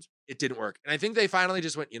veterans. It didn't work. And I think they finally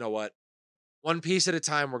just went, you know what? One piece at a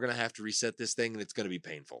time, we're going to have to reset this thing, and it's going to be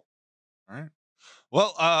painful. All right.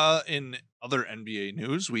 Well, in other NBA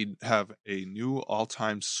news, we have a new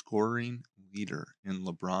all-time scoring leader in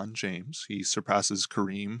LeBron James. He surpasses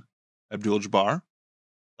Kareem Abdul-Jabbar.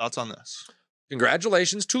 Thoughts on this?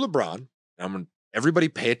 Congratulations to LeBron. Everybody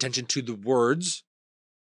pay attention to the words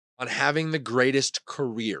on having the greatest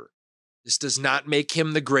career. This does not make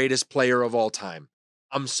him the greatest player of all time.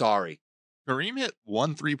 I'm sorry. Kareem hit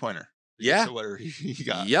 1 3-pointer. Yeah. Whatever he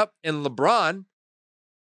got. Yep. And LeBron,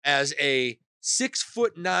 as a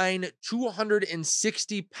 6'9",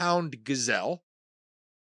 260-pound gazelle,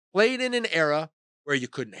 played in an era where you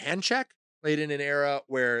couldn't hand check, played in an era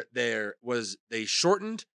where they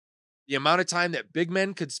shortened the amount of time that big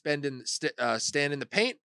men could spend stand in the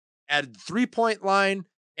paint, added the 3-point line,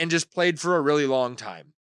 and just played for a really long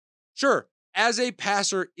time. Sure, as a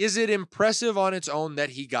passer, is it impressive on its own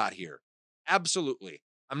that he got here? Absolutely.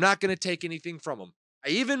 I'm not going to take anything from him. I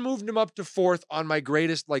even moved him up to 4th on my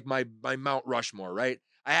greatest, my Mount Rushmore, right?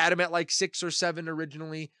 I had him at 6 or 7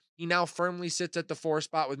 originally. He now firmly sits at the 4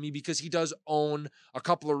 spot with me because he does own a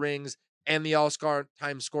couple of rings and the All-Star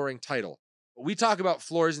time scoring title. But we talk about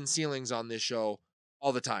floors and ceilings on this show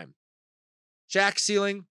all the time. Shaq's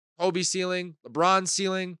ceiling, Kobe's ceiling, LeBron's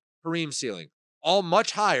ceiling, Kareem's ceiling. All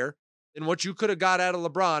much higher than what you could have got out of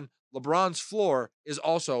LeBron. LeBron's floor is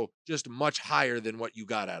also just much higher than what you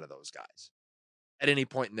got out of those guys at any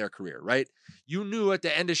point in their career, right? You knew at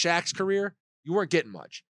the end of Shaq's career, you weren't getting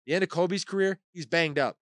much. The end of Kobe's career, he's banged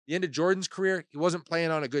up. The end of Jordan's career, he wasn't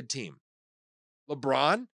playing on a good team.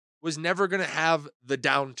 LeBron was never going to have the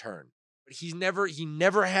downturn, but he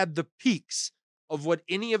never had the peaks of what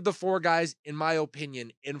any of the 4 guys, in my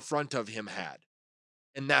opinion, in front of him had.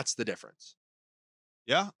 And that's the difference.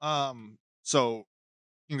 Yeah. So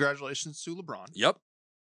congratulations to LeBron. Yep.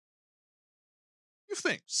 You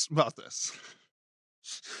think about this?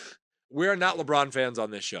 We're not LeBron fans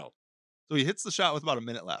on this show. So he hits the shot with about a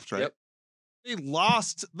minute left, right? Yep. They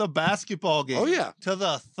lost the basketball game. Oh, yeah. To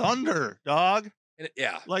the Thunder, dog.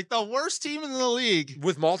 Yeah. The worst team in the league.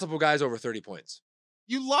 With multiple guys over 30 points.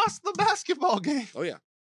 You lost the basketball game. Oh, yeah.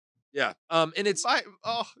 Yeah. And it's...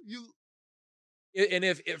 And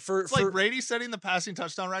it's like Brady setting the passing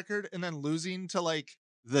touchdown record and then losing to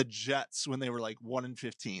the Jets when they were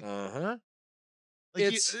 1-15. Uh-huh.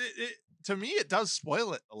 To me, it does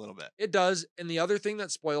spoil it a little bit. It does. And the other thing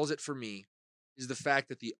that spoils it for me is the fact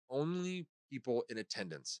that the only people in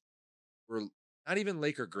attendance were not even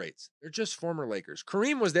Laker greats. They're just former Lakers.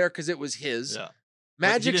 Kareem was there because it was his. Yeah.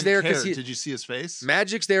 Magic's there because Did you see his face?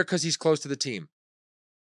 Magic's there because he's close to the team.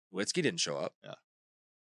 Nowitzki didn't show up. Yeah.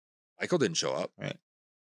 Michael didn't show up. Right.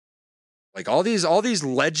 All these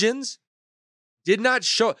legends did not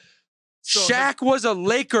show. Shaq was a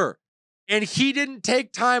Laker, and he didn't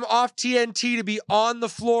take time off TNT to be on the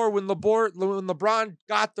floor when LeBron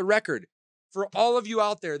got the record. For all of you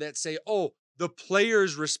out there that say, oh, the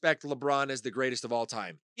players respect LeBron as the greatest of all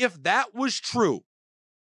time. If that was true,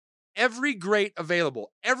 every great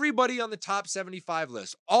available, everybody on the top 75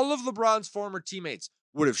 list, all of LeBron's former teammates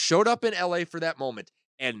would have showed up in LA for that moment,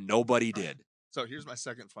 and nobody did. So here's my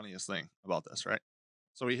second funniest thing about this, right?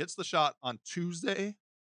 So he hits the shot on Tuesday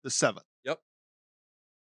the 7th. Yep.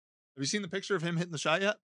 Have you seen the picture of him hitting the shot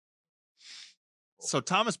yet? So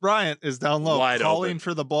Thomas Bryant is down low, Wide calling open.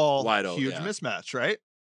 for the ball. Wide open, Huge yeah. mismatch, right?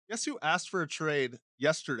 Guess who asked for a trade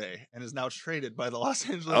yesterday and is now traded by the Los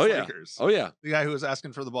Angeles Lakers? Oh yeah. The guy who was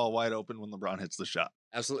asking for the ball wide open when LeBron hits the shot.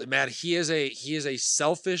 Absolutely, Matt. He is a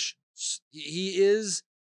selfish. He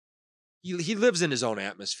lives in his own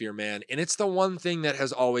atmosphere, man. And it's the one thing that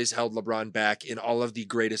has always held LeBron back in all of the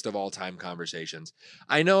greatest of all time conversations.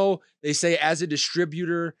 I know they say as a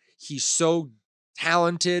distributor, he's so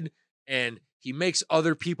talented and he makes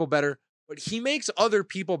other people better, but he makes other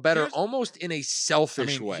people better almost in a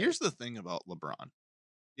selfish way. Here's the thing about LeBron.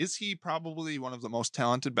 Is he probably one of the most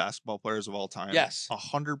talented basketball players of all time? Yes.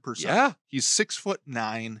 100%. Yeah. He's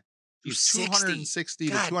 6'9". He's 260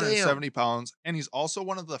 to God 270 pounds. And he's also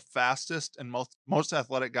one of the fastest and most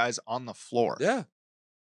athletic guys on the floor. Yeah.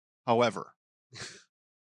 However,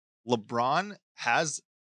 LeBron has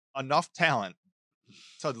enough talent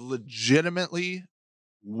to legitimately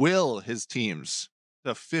will his teams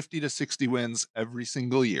to 50 to 60 wins every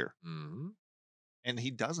single year. Mm-hmm. And he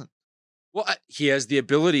doesn't. Well, he has the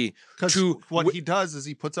ability to. What he does is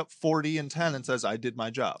he puts up 40 and 10 and says, I did my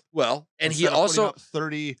job. Well, and Instead he also. Up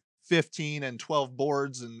 30, 15, and 12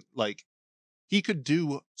 boards. And like, he could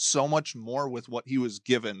do so much more with what he was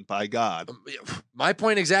given by God. My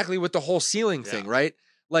point exactly with the whole ceiling thing, right?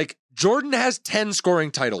 Like, Jordan has 10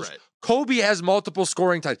 scoring titles. Right. Kobe has multiple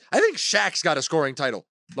scoring titles. I think Shaq's got a scoring title.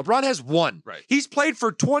 LeBron has 1. Right. He's played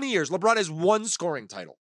for 20 years. LeBron has 1 scoring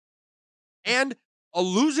title. And a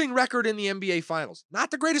losing record in the NBA Finals.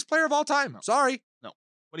 Not the greatest player of all time. No. Sorry. No.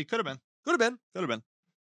 But he could have been. Could have been. Could have been.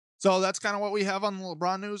 So that's kind of what we have on the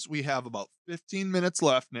LeBron news. We have about 15 minutes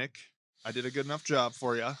left, Nick. I did a good enough job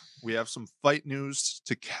for you. We have some fight news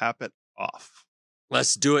to cap it off.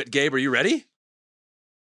 Let's do it, Gabe. Are you ready?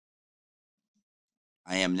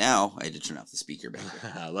 I am now. I had to turn off the speaker back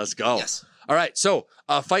there. Let's go. Yes. All right. So,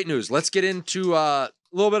 fight news. Let's get into a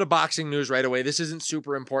little bit of boxing news right away. This isn't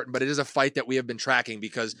super important, but it is a fight that we have been tracking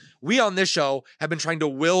because we on this show have been trying to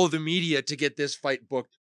will the media to get this fight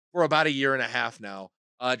booked for about 1.5 years now.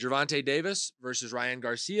 Gervonta Davis versus Ryan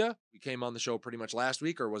Garcia. We came on the show pretty much last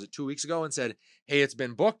week, or was it 2 weeks ago, and said, hey, it's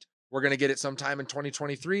been booked. We're going to get it sometime in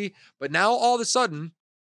 2023. But now all of a sudden,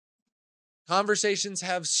 conversations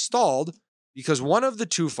have stalled because one of the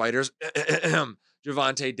two fighters,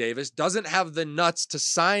 Gervonta Davis, doesn't have the nuts to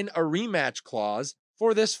sign a rematch clause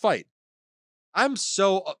for this fight.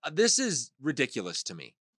 This is ridiculous to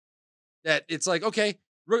me. That it's like, okay,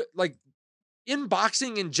 like in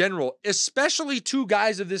boxing in general, especially two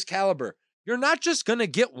guys of this caliber, you're not just going to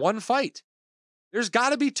get one fight. There's got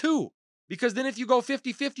to be two. Because then if you go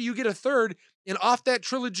 50-50, you get a third, and off that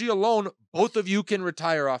trilogy alone, both of you can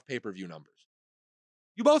retire off pay-per-view numbers.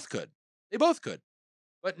 You both could. They both could.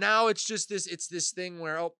 But now it's just this thing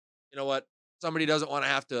where, oh, you know what? Somebody doesn't want to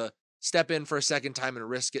have to step in for a second time and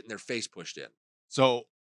risk getting their face pushed in. So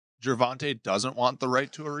Gervonta doesn't want the right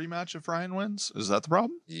to a rematch if Ryan wins? Is that the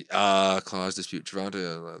problem? Clause dispute.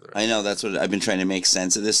 Gervonta. I know, that's what I've been trying to make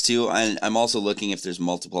sense of this too. I'm also looking if there's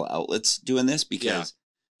multiple outlets doing this because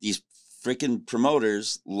these freaking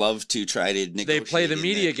promoters love to try to negotiate. They play the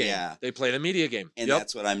media game. Yeah. They play the media game. And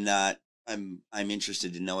that's what I'm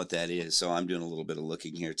interested to know what that is. So I'm doing a little bit of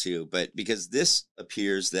looking here too. But because this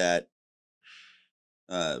appears that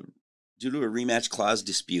due to a rematch clause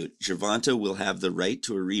dispute, Gervonta will have the right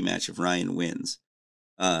to a rematch if Ryan wins.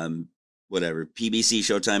 Whatever. PBC,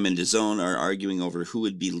 Showtime, and DAZN are arguing over who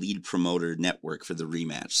would be lead promoter network for the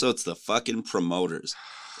rematch. So it's the fucking promoters.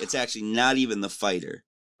 It's actually not even the fighter.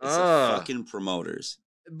 It's the fucking promoters.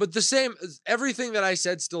 But the same, everything that I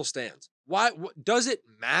said still stands. Why? Does it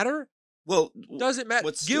matter? Well, does it matter?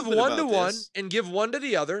 Give one to one and give one to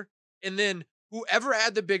the other, and then whoever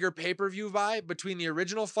had the bigger pay-per-view buy between the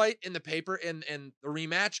original fight and the paper and the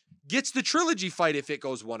rematch gets the trilogy fight if it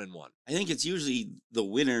goes 1-1. I think it's usually the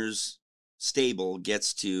winner's stable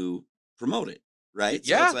gets to promote it, right?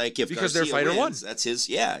 Yeah, so it's like if because Garcia their fighter wins, won. That's his.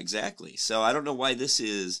 Yeah, exactly. So I don't know why this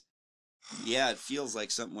is. Yeah, it feels like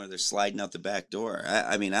something where they're sliding out the back door.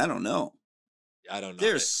 I mean, I don't know. I don't know.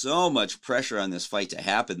 There's so much pressure on this fight to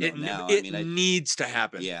happen now. It needs to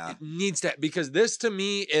happen. Yeah. It needs to, because this to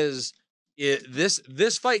me is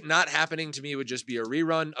this fight not happening to me would just be a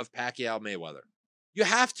rerun of Pacquiao Mayweather. You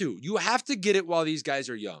have to get it while these guys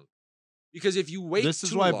are young. Because if you wait, this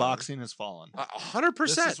is why boxing has fallen.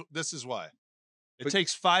 100%. This is why. It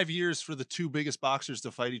takes 5 years for the two biggest boxers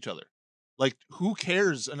to fight each other. Like, who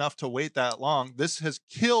cares enough to wait that long? This has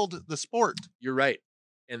killed the sport. You're right.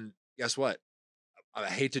 And guess what? I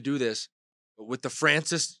hate to do this, but with the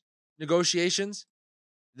Francis negotiations,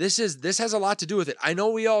 this has a lot to do with it. I know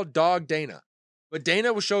we all dog Dana, but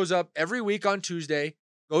Dana shows up every week on Tuesday,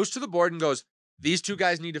 goes to the board and goes, these two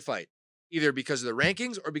guys need to fight, either because of the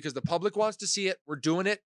rankings or because the public wants to see it. We're doing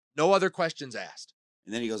it. No other questions asked.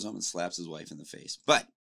 And then he goes home and slaps his wife in the face. But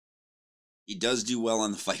he does do well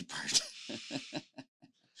on the fight part.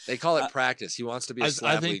 They call it practice. He wants to be a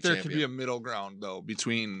slap I think league there champion. could be a middle ground, though,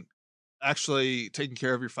 between actually taking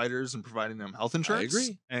care of your fighters and providing them health insurance. I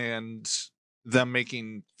agree. And them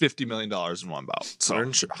making $50 million in one bout. So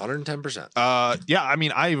 110%. Yeah, I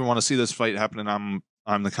mean, I even want to see this fight happen, and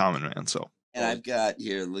I'm the common man. So, and I've got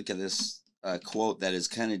here, look at this quote that is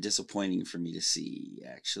kind of disappointing for me to see,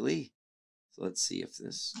 actually. So let's see if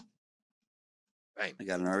this. Right. I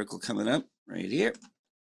got an article coming up right here.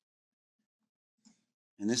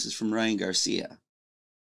 And this is from Ryan Garcia.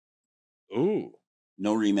 Ooh.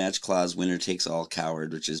 No rematch clause, winner takes all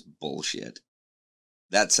coward, which is bullshit.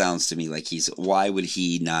 That sounds to me like why would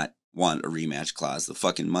he not want a rematch clause? The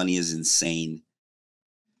fucking money is insane.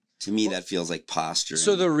 To me, that feels like posturing.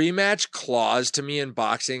 So the rematch clause to me in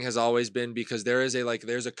boxing has always been because there's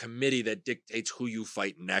a committee that dictates who you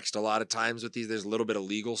fight next. A lot of times with these, there's a little bit of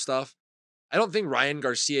legal stuff. I don't think Ryan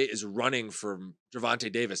Garcia is running for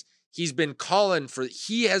Gervonta Davis. He has been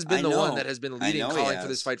the one that has been leading calling for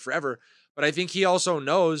this fight forever. But I think he also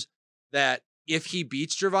knows that if he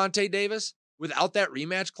beats Gervonta Davis, without that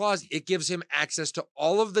rematch clause, it gives him access to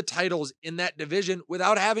all of the titles in that division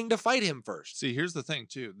without having to fight him first. See, here's the thing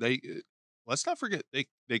too. Let's not forget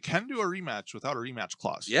they can do a rematch without a rematch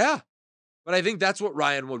clause. Yeah. But I think that's what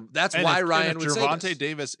Ryan would. That's why Ryan would say this. Gervonta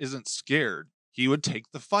Davis isn't scared, he would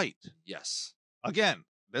take the fight. Yes. Again,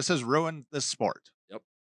 this has ruined this sport. Yep.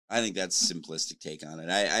 I think that's a simplistic take on it.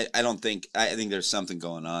 I think there's something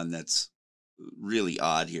going on that's really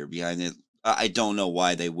odd here behind it. I don't know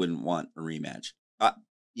why they wouldn't want a rematch.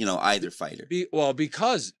 Either fighter.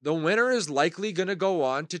 Because the winner is likely going to go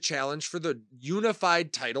on to challenge for the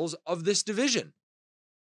unified titles of this division.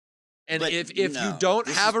 And if you don't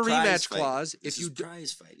have a rematch clause,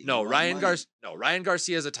 prize fighting. Ryan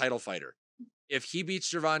Garcia is a title fighter. If he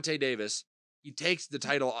beats Gervonta Davis, he takes the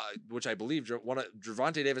title, which I believe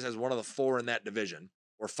Gervonta Davis has one of the 4 in that division,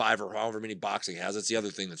 or 5, or however many boxing has. It's the other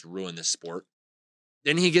thing that's ruined this sport.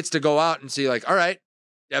 Then he gets to go out and see, like, all right,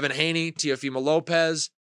 Devin Haney, Teofimo Lopez,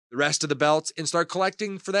 the rest of the belts, and start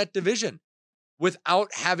collecting for that division without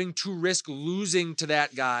having to risk losing to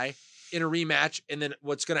that guy in a rematch. And then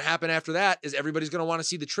what's going to happen after that is everybody's going to want to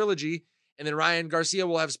see the trilogy. And then Ryan Garcia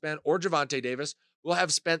will have spent, or Gervonta Davis, will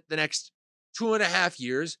have spent the next 2.5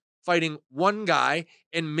 years fighting one guy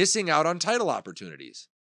and missing out on title opportunities.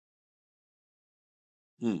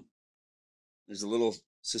 There's a little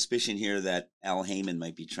suspicion here that Al Heyman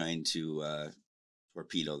might be trying to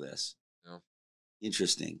torpedo this. No.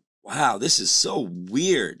 Interesting. Wow, this is so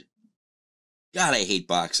weird. God, I hate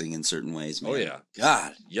boxing in certain ways, man. Oh, yeah.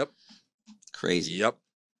 God. Yep. Crazy. Yep.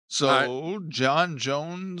 So, John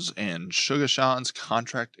Jones and Sugar Sean's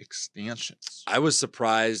contract extensions. I was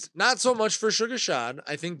surprised, not so much for Sugar Sean.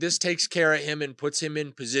 I think this takes care of him and puts him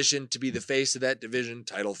in position to be the face of that division,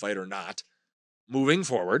 title fight or not, moving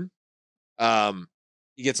forward.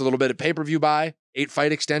 He gets a little bit of pay-per-view buy,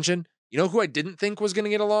 8-fight extension. You know who I didn't think was going to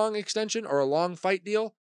get a long extension or a long fight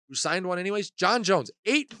deal, who signed one anyways? John Jones.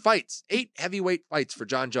 8 fights, 8 heavyweight fights for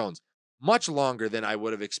John Jones. Much longer than I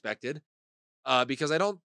would have expected, because I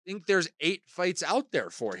don't think there's 8 fights out there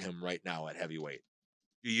for him right now at heavyweight.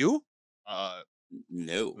 Do you?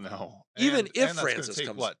 No. Even if that's Francis take,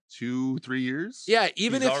 comes, 2-3 years? Yeah,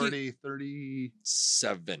 even he's if already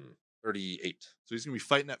 37, 38. So he's gonna be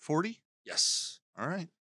fighting at 40. Yes. All right.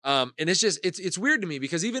 And it's just it's weird to me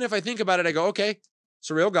because even if I think about it, I go, okay,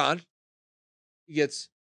 Surreal gone. He gets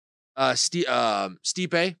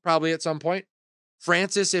Stipe probably at some point.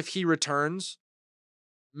 Francis, if he returns,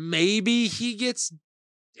 maybe he gets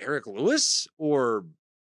Derek Lewis or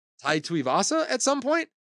Tai Tuivasa at some point.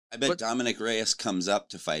 I bet Dominic Reyes comes up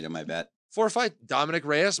to fight him, I bet. 4 fight. Dominic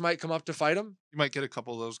Reyes might come up to fight him. You might get a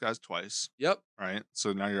couple of those guys twice. Yep. Right.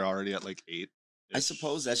 So now you're already at like 8. I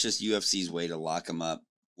suppose that's just UFC's way to lock him up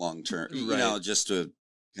long term. Right. You know, just to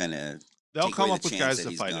kind of. They'll come up with guys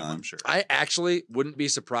to fight him, I'm sure. I actually wouldn't be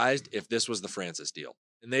surprised if this was the Francis deal.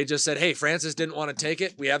 And they just said, hey, Francis didn't want to take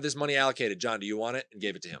it. We have this money allocated. John, do you want it? And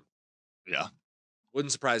gave it to him. Yeah.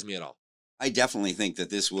 Wouldn't surprise me at all. I definitely think that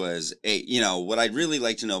this was what I'd really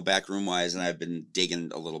like to know backroom wise, and I've been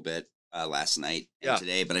digging a little bit last night and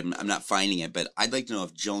today, but I'm not finding it. But I'd like to know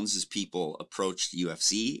if Jones's people approached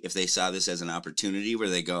UFC, if they saw this as an opportunity where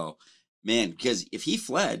they go, man, because if he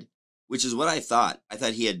fled, which is what I thought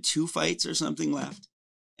he had 2 fights or something left.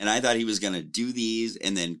 And I thought he was going to do these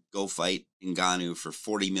and then go fight Ngannou for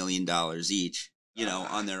 $40 million each,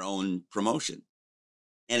 on their own promotion.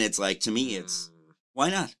 And it's like, to me, it's, why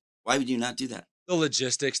not? Why would you not do that? The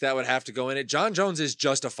logistics that would have to go in it. John Jones is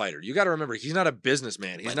just a fighter. You got to remember, he's not a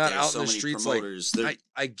businessman. He's not out in the streets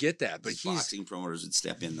I get that, but boxing promoters would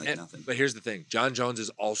step in like nothing. But here's the thing. John Jones is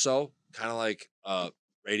also kind of like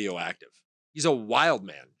radioactive. He's a wild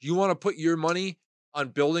man. You want to put your money on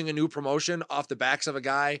building a new promotion off the backs of a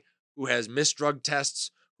guy who has missed drug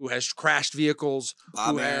tests, who has crashed vehicles.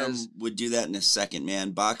 Bob Arum would do that in a second,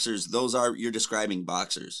 man. Boxers, you're describing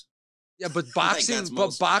boxers. Yeah, but boxing,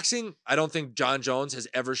 boxing, I don't think John Jones has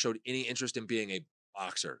ever showed any interest in being a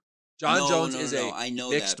boxer. John Jones is a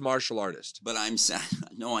mixed martial artist. But I'm saying,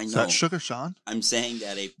 I know. Is that Sugar Sean? I'm saying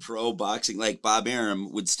that a pro boxing, like Bob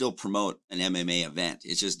Arum, would still promote an MMA event.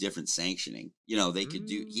 It's just different sanctioning. They could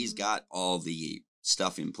he's got all the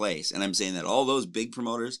stuff in place. And I'm saying that all those big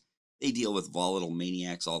promoters, they deal with volatile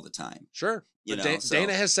maniacs all the time. Sure.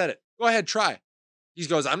 Dana has said it. Go ahead, try. He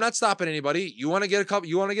goes, I'm not stopping anybody. You want to get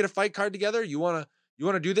a fight card together? You want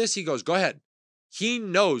to do this? He goes, go ahead. He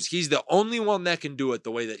knows he's the only one that can do it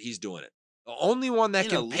the way that he's doing it. The only one that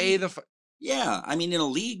can pay the fight. Yeah, I mean, in a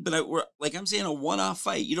league, but I'm saying a one-off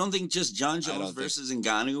fight. You don't think just John Jones versus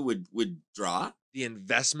Ngannou would draw? The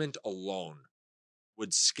investment alone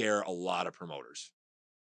would scare a lot of promoters.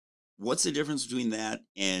 What's the difference between that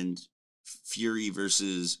and Fury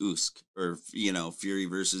versus Usyk, or Fury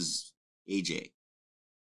versus AJ?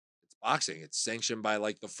 Boxing. It's sanctioned by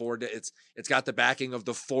like the four. It's got the backing of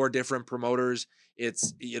the 4 different promoters.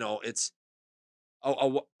 It's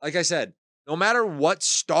like I said, no matter what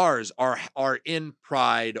stars are in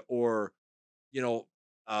Pride or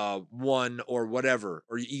One or whatever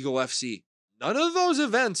or Eagle FC, none of those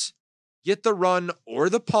events get the run or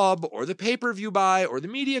the pub or the pay-per-view buy or the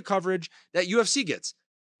media coverage that UFC gets,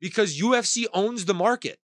 because UFC owns the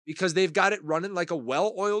market, because they've got it running like a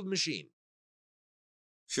well-oiled machine.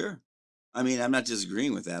 Sure. I mean, I'm not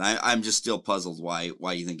disagreeing with that. I'm just still puzzled why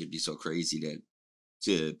you think it'd be so crazy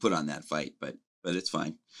to put on that fight, but it's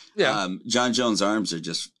fine. Yeah. John Jones' arms are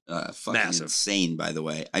just fucking massive. Insane, by the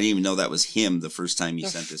way. I didn't even know that was him the first time he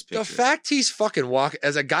sent this picture. The fact he's fucking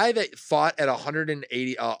as a guy that fought at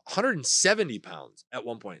 170 pounds at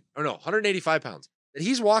one point, or no, 185 pounds, that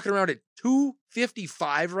he's walking around at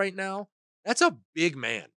 255 right now, that's a big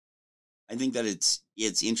man. I think that it's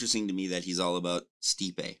interesting to me that he's all about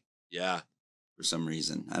Stipe. Yeah. For some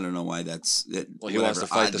reason. I don't know why that's... Well, he wants to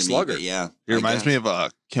fight the slugger. Yeah. He reminds me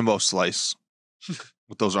of Kimbo Slice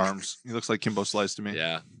with those arms. He looks like Kimbo Slice to me.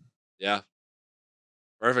 Yeah. Yeah.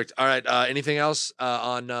 Perfect. All right. Anything else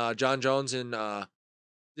on John Jones and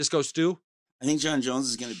Disco Stu? I think John Jones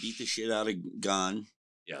is going to beat the shit out of Gane.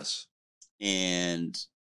 Yes.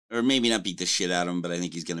 Or maybe not beat the shit out of him, but I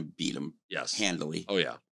think he's going to beat him. Yes. Handily. Oh,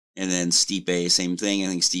 yeah. And then Stipe, same thing. I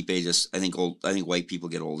think Stipe I think white people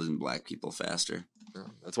get older than black people faster.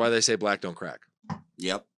 That's why they say black don't crack.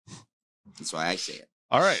 Yep. That's why I say it.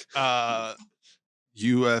 All right.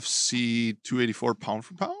 UFC 284 pound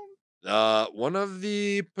for pound? One of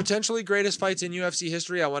the potentially greatest fights in UFC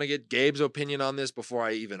history. I want to get Gabe's opinion on this before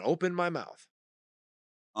I even open my mouth.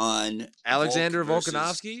 On Alexander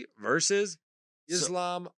Volkanovski versus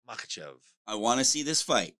Islam Makhachev. I want to see this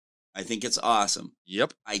fight. I think it's awesome.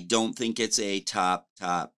 Yep. I don't think it's a top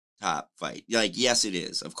fight. Like, yes, it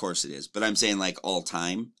is. Of course it is. But I'm saying like all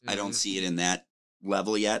time. Mm-hmm. I don't see it in that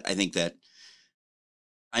level yet. I think that,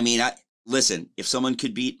 listen, if someone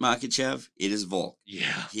could beat Makhachev, it is Volk.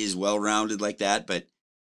 Yeah. He's well-rounded like that. But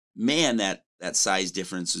man, that size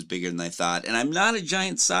difference is bigger than I thought. And I'm not a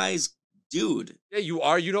giant size dude. Yeah, you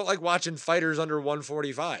are. You don't like watching fighters under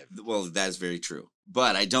 145. Well, that's very true.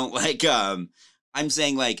 But I don't like, I'm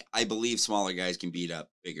saying, like, I believe smaller guys can beat up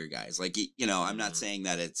bigger guys. Like, I'm not saying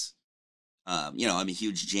that it's, I'm a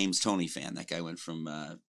huge James Toney fan. That guy went from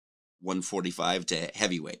 145 to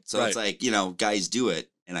heavyweight. So It's like, guys do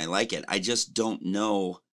it, and I like it. I just don't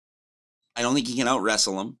know. I don't think he can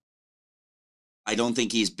out-wrestle him. I don't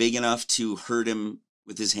think he's big enough to hurt him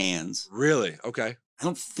with his hands. Really? Okay. I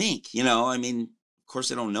don't think, of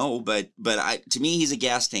course I don't know, but to me, he's a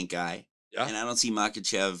gas tank guy. Yeah. And I don't see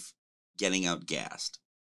Makhachev getting outgassed.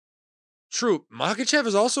 True. Makhachev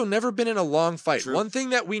has also never been in a long fight. True. One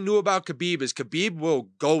thing that we knew about Khabib is Khabib will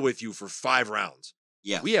go with you for 5 rounds.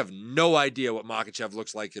 Yeah. We have no idea what Makhachev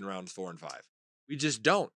looks like in rounds 4 and 5. We just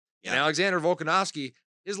don't. Yeah. And Alexander Volkanovski,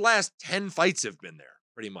 his last 10 fights have been there,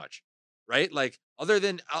 pretty much. Right? Like, other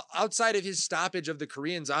than outside of his stoppage of the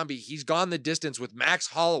Korean Zombie, he's gone the distance with Max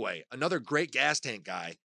Holloway, another great gas tank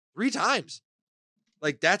guy, 3 times.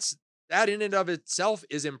 Like, that's that in and of itself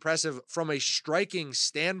is impressive from a striking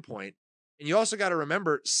standpoint. And you also got to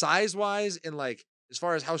remember, size-wise and like as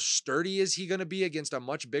far as how sturdy is he going to be against a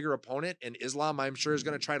much bigger opponent, and Islam, I'm sure, is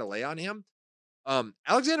going to try to lay on him.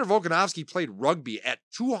 Alexander Volkanovski played rugby at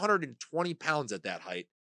 220 pounds at that height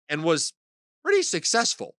and was pretty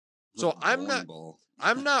successful. So I'm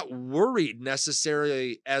not worried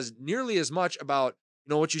necessarily as nearly as much about,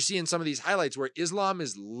 what you see in some of these highlights where Islam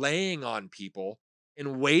is laying on people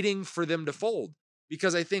and waiting for them to fold.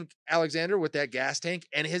 Because I think Alexander, with that gas tank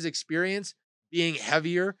and his experience being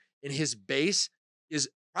heavier in his base, is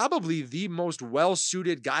probably the most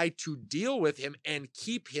well-suited guy to deal with him and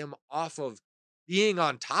keep him off of being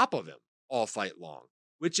on top of him all fight long,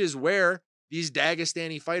 which is where these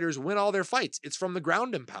Dagestani fighters win all their fights. It's from the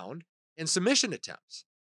ground and pound and submission attempts.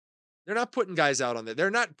 They're not putting guys out on there. They're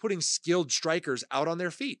not putting skilled strikers out on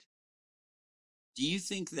their feet. Do you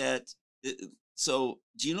think that, so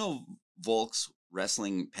do you know Volk's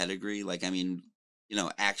wrestling pedigree? Like, I mean,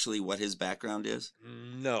 actually what his background is?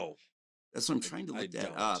 No. That's what I'm trying to look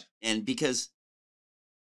that up. And because,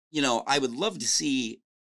 I would love to see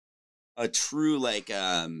a true, like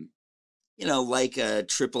a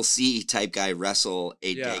Triple C type guy wrestle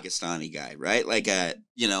a Dagestani guy, right? Like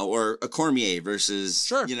or a Cormier versus,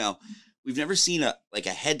 sure. We've never seen a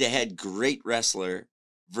head-to-head great wrestler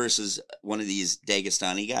versus one of these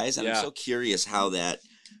Dagestani guys. And I'm so curious how that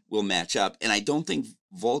will match up. And I don't think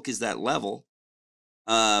Volk is that level.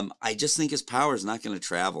 I just think his power is not going to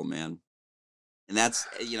travel, man. And that's,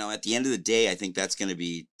 at the end of the day, I think that's going to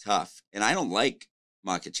be tough. And I don't like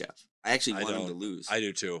Makhachev. I actually want him to lose. I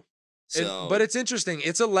do too. But it's interesting.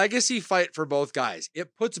 It's a legacy fight for both guys.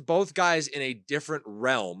 It puts both guys in a different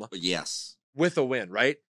realm. Yes. With a win,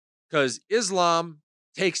 right? Because Islam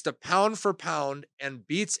takes the pound for pound and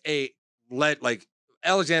beats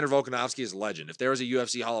Alexander Volkanovski is a legend. If there was a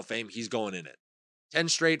UFC Hall of Fame, he's going in it. 10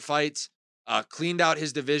 straight fights, cleaned out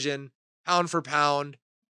his division, pound for pound.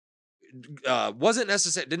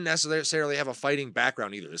 Didn't necessarily have a fighting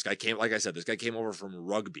background either. This guy came over from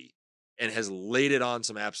rugby and has laid it on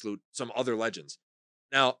some other legends.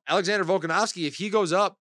 Now, Alexander Volkanovski, if he goes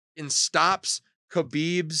up and stops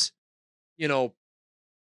Khabib's,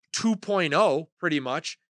 2.0 pretty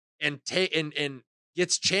much and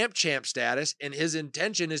gets champ status, and his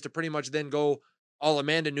intention is to pretty much then go all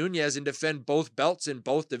Amanda Nunes and defend both belts in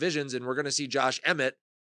both divisions, and we're going to see Josh Emmett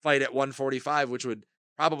fight at 145, which would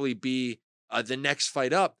probably be the next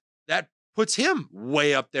fight up. That puts him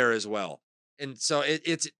way up there as well. And so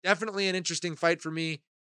it's definitely an interesting fight for me.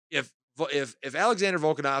 If Alexander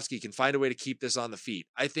Volkanovski can find a way to keep this on the feet,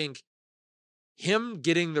 I think him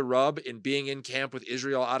getting the rub and being in camp with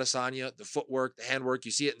Israel Adesanya, the footwork, the handwork,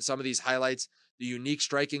 you see it in some of these highlights, the unique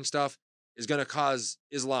striking stuff is going to cause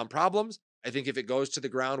Islam problems. I think if it goes to the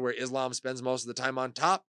ground where Islam spends most of the time on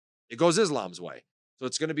top, it goes Islam's way. So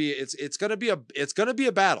it's going to be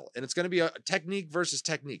a battle, and it's going to be a technique versus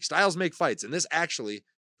technique. Styles make fights, and this actually,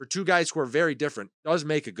 for two guys who are very different, does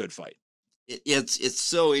make a good fight. It's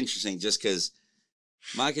so interesting just because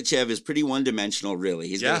Makhachev is pretty one-dimensional, really.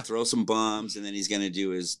 He's going to throw some bombs, and then he's going to do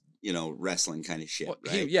his, wrestling kind of shit,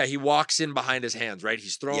 right? He walks in behind his hands, right?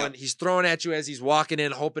 He's throwing at you as he's walking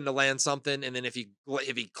in, hoping to land something, and then if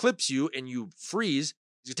he clips you and you freeze,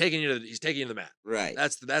 he's taking you to the mat. Right.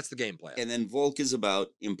 That's the game plan. And then Volk is about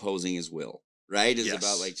imposing his will, right? It's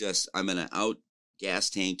about I'm going to out gas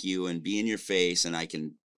tank you and be in your face, and I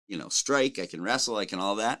can, strike, I can wrestle, I can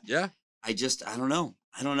all that. Yeah. I don't know.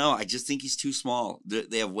 I just think he's too small.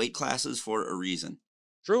 They have weight classes for a reason.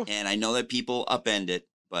 True. And I know that people upend it,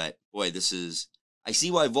 but boy, I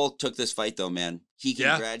see why Volk took this fight though, man. He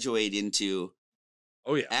can graduate into,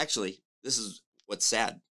 actually, this is what's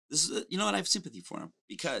sad. This is, I have sympathy for him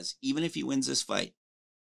because even if he wins this fight,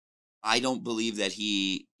 I don't believe that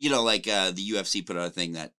he, the UFC put out a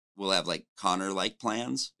thing that will have like Conor-like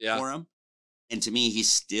plans for him. And to me, he's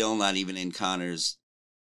still not even in Conor's,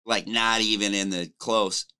 not even in the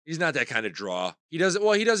close. He's not that kind of draw. He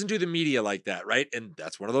doesn't do the media like that, right? And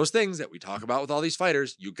that's one of those things that we talk about with all these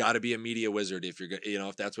fighters. You got to be a media wizard if you're,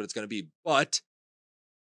 if that's what it's going to be. But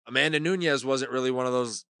Amanda Nunes wasn't really one of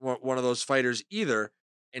those fighters either.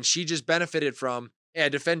 And she just benefited from, hey, I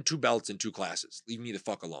defend 2 belts in 2 classes. Leave me the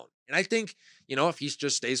fuck alone. And I think, if he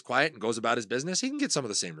just stays quiet and goes about his business, he can get some of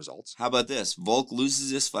the same results. How about this? Volk loses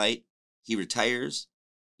this fight. He retires.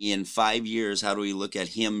 In 5 years, how do we look at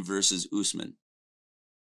him versus Usman?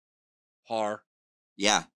 Par.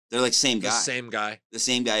 Yeah. They're like same guy. The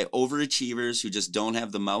same guy. Overachievers who just don't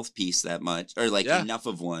have the mouthpiece that much or enough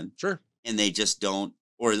of one. Sure. And they just don't,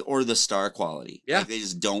 or the star quality. Yeah. They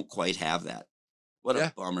just don't quite have that. What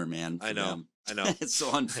a bummer, man. I know. Them. I know. It's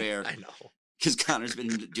so unfair. I know. Because Conor's been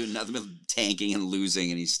doing nothing but tanking and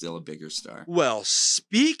losing, and he's still a bigger star. Well,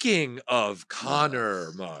 speaking of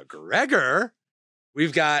Conor McGregor,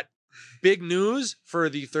 we've got big news for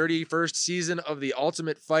the 31st season of The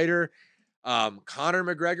Ultimate Fighter. Conor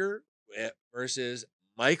McGregor versus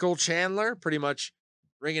Michael Chandler, pretty much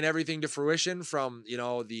bringing everything to fruition from,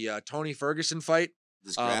 the Tony Ferguson fight.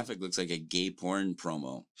 This graphic looks like a gay porn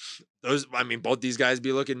promo. Both these guys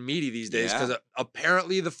be looking meaty these days because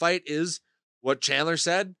apparently the fight is what Chandler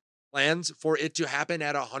said, plans for it to happen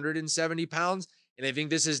at 170 pounds. And I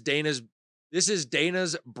think this is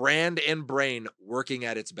Dana's brand and brain working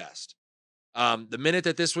at its best. The minute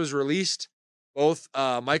that this was released, both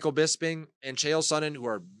Michael Bisping and Chael Sonnen, who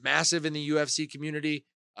are massive in the UFC community,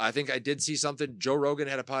 I think I did see something. Joe Rogan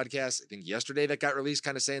had a podcast, I think yesterday, that got released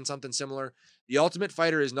kind of saying something similar. The Ultimate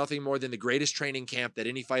Fighter is nothing more than the greatest training camp that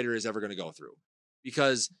any fighter is ever going to go through.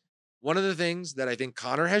 Because one of the things that I think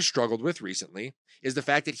Conor has struggled with recently is the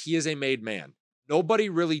fact that he is a made man. Nobody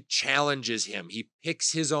really challenges him. He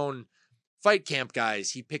picks his own fight camp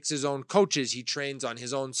guys. He picks his own coaches. He trains on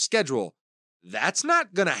his own schedule. That's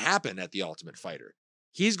not going to happen at The Ultimate Fighter.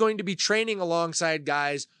 He's going to be training alongside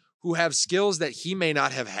guys who have skills that he may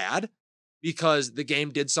not have had because the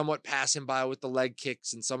game did somewhat pass him by with the leg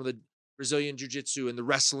kicks and some of the Brazilian jiu-jitsu and the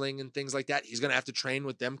wrestling and things like that. He's going to have to train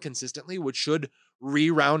with them consistently, which should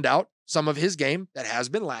re-round out some of his game that has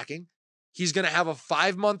been lacking. He's going to have a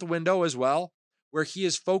 5-month window as well, where he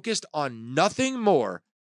is focused on nothing more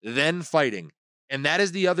than fighting. And that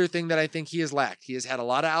is the other thing that I think he has lacked. He has had a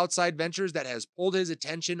lot of outside ventures that has pulled his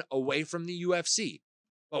attention away from the UFC.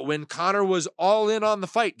 But when Conor was all in on the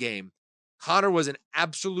fight game, Conor was an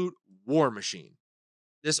absolute war machine.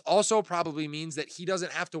 This also probably means that he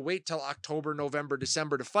doesn't have to wait till October, November,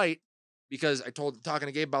 December to fight, because talking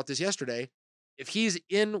to Gabe about this yesterday, if he's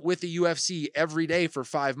in with the UFC every day for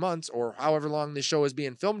 5 months or however long this show is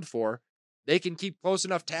being filmed for, they can keep close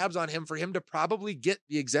enough tabs on him for him to probably get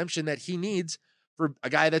the exemption that he needs for a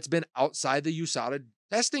guy that's been outside the USADA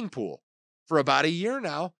testing pool for about a year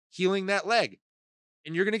now, healing that leg.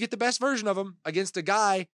 And you're going to get the best version of him against a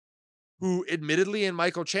guy who, admittedly, in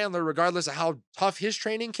Michael Chandler, regardless of how tough his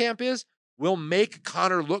training camp is, will make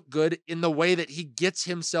Conor look good in the way that he gets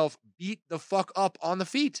himself beat the fuck up on the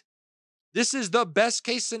feet. This is the best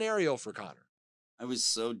case scenario for Conor. I was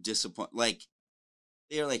so disappointed. Like,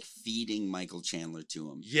 they are like feeding Michael Chandler to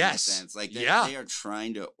him. Yes. In a sense. Like, they are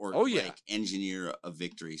trying to engineer a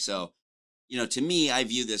victory. So, to me, I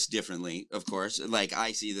view this differently, of course. Like,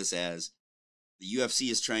 I see this as the UFC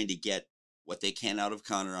is trying to get what they can out of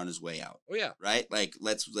Conor on his way out. Oh yeah. Right? Like,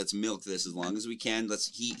 let's milk this as long as we can.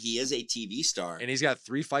 He is a TV star. And he's got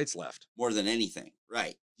 3 fights left. More than anything.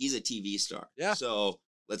 Right. He's a TV star. Yeah. So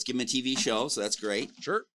let's give him a TV show. So that's great.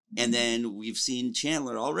 Sure. And then we've seen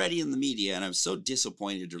Chandler already in the media, and I'm so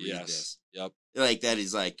disappointed to read this. Yep. Like, that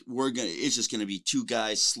is like, it's just going to be 2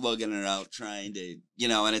 guys slugging it out trying to,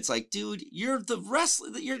 and it's like, dude, you're the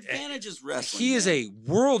wrestler. Your advantage is wrestling. He is a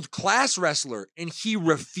world-class wrestler, and he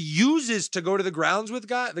refuses to go to the ground with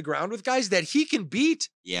guys that he can beat.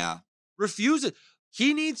 Yeah. Refuses.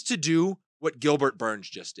 He needs to do what Gilbert Burns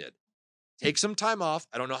just did. Take some time off.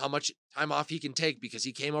 I don't know how much time off he can take because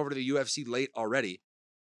he came over to the UFC late already.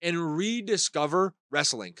 And rediscover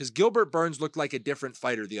wrestling. Because Gilbert Burns looked like a different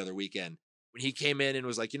fighter the other weekend when he came in and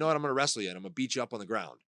was like, you know what, I'm going to wrestle you and I'm going to beat you up on the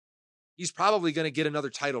ground. He's probably going to get another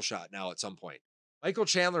title shot now at some point. Michael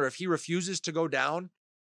Chandler, if he refuses to go down,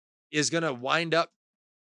 is going to wind up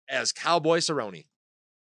as Cowboy Cerrone.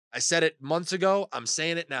 I said it months ago. I'm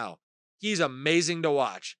saying it now. He's amazing to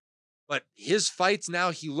watch. But his fights now,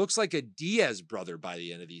 he looks like a Diaz brother by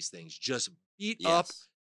the end of these things. Just beat up.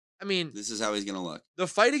 I mean, this is how he's going to look. The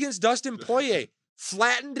fight against Dustin Poirier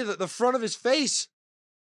flattened to the front of his face.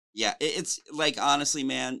 Yeah, it's like, honestly,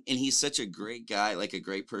 man, and he's such a great guy, like a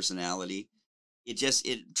great personality.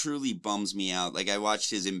 It truly bums me out. Like, I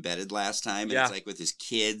watched his Embedded last time, and it's like with his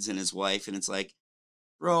kids and his wife, and it's like,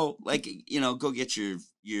 bro, like, go get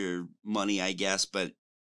your money, I guess, but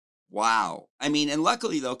wow. I mean, and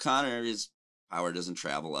luckily, though, Conor, his power doesn't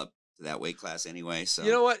travel up that weight class anyway. So, you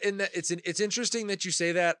know what? And it's interesting that you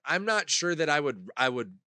say that. I'm not sure that I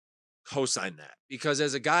would co-sign that, because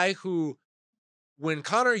as a guy who, when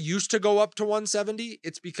Conor used to go up to 170,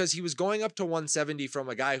 it's because he was going up to 170 from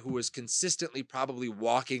a guy who was consistently probably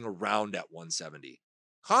walking around at 170.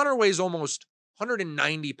 Conor weighs almost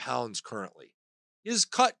 190 pounds currently. His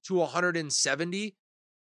cut to 170,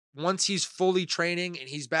 once he's fully training and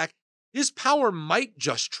he's back, his power might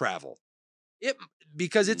just travel.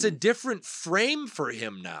 Because it's a different frame for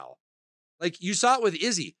him now. Like, you saw it with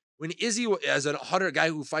Izzy. When Izzy, as a guy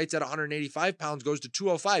who fights at 185 pounds, goes to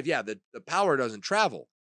 205, yeah, the power doesn't travel.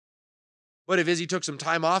 But if Izzy took some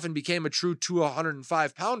time off and became a true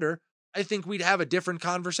 105 pounder, I think we'd have a different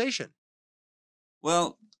conversation.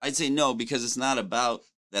 Well, I'd say no, because it's not about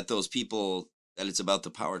that those people, that it's about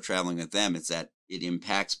the power traveling with them. It's that it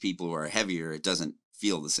impacts people who are heavier. It doesn't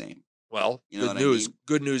feel the same. Well, you know good news. I mean?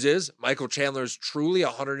 Good news is Michael Chandler is truly a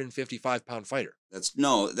 155-pound fighter.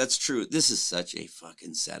 That's true. This is such a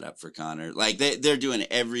fucking setup for Conor. Like they're doing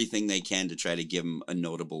everything they can to try to give him a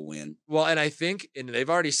notable win. Well, and I think, and they've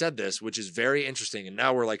already said this, which is very interesting. And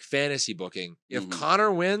now we're like fantasy booking. If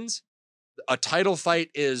Conor wins, a title fight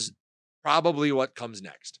is probably what comes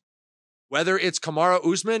next. Whether it's Kamaru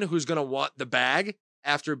Usman, who's going to want the bag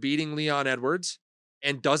after beating Leon Edwards,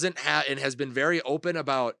 and has been very open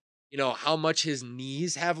about, you know, how much his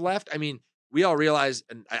knees have left. I mean, we all realize,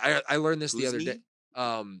 and I learned this the other day.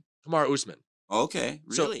 Kamaru Usman. Okay,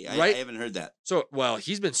 really? So, I haven't heard that. So, well,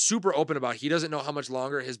 he's been super open about he doesn't know how much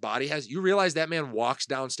longer his body has. You realize that man walks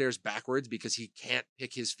downstairs backwards because he can't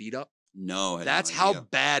pick his feet up? No. That's how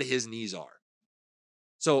bad his knees are.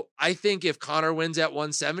 So I think if Conor wins at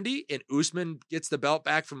 170 and Usman gets the belt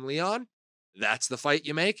back from Leon, that's the fight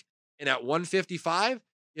you make. And at 155,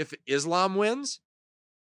 if Islam wins,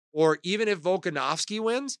 or even if Volkanovski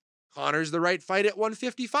wins, Conor's the right fight at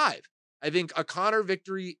 155. I think a Conor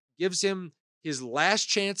victory gives him his last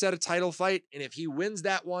chance at a title fight. And if he wins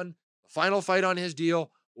that one, the final fight on his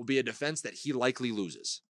deal will be a defense that he likely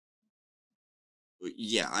loses.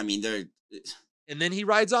 Yeah, I mean, and then he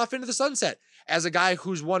rides off into the sunset as a guy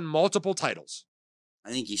who's won multiple titles.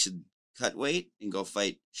 I think he should cut weight and go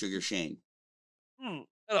fight Sugar Shane.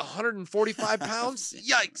 At 145 pounds?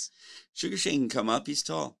 Yikes. Sugar Shane can come up. He's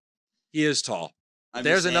tall. He is tall.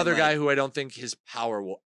 There's another guy who I don't think his power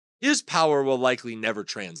will likely never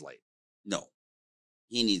translate. No.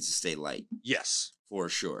 He needs to stay light. Yes. For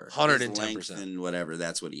sure. 110%. And whatever,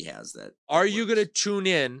 that's what he has. Are you going to tune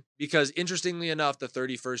in? Because interestingly enough, the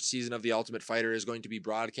 31st season of The Ultimate Fighter is going to be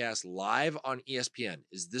broadcast live on ESPN.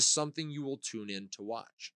 Is this something you will tune in to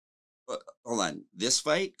watch? Hold on. This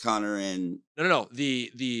fight, Conor and No.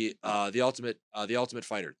 The Ultimate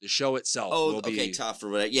Fighter. The show itself. Oh, okay, tough or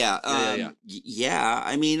whatever. Yeah. Yeah.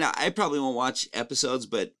 I mean, I probably won't watch episodes,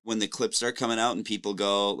 but when the clips start coming out and people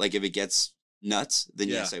go, like, if it gets nuts, then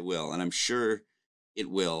yes, I will, and I'm sure it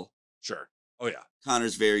will. Sure. Oh yeah.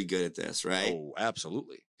 Conor's very good at this, right? Oh,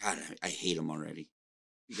 absolutely. God, I hate him already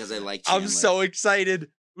because I like Chandler. I'm so excited.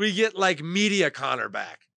 We get like media Conor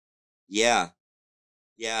back. Yeah.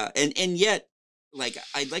 Yeah, and yet, like,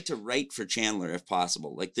 I'd like to write for Chandler if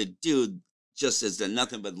possible. Like, the dude just has done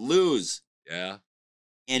nothing but lose. Yeah.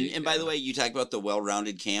 And by the way, you talk about the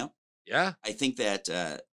well-rounded camp. Yeah. I think that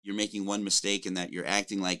you're making one mistake in that you're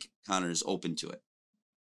acting like Conor is open to it.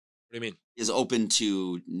 What do you mean? Is open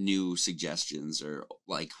to new suggestions or,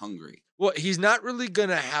 like, hungry. Well, he's not really going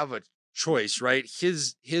to have a choice, right?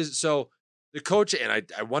 So the coach, and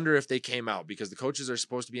I wonder if they came out because the coaches are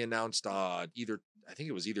supposed to be announced I think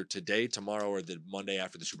it was either today, tomorrow, or the Monday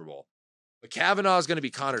after the Super Bowl. But Kavanaugh is going to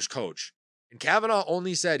be Conor's coach. And Kavanaugh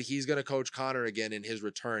only said he's going to coach Conor again in his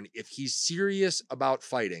return if he's serious about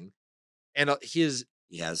fighting. And he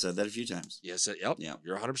has said that a few times. Yes, yep.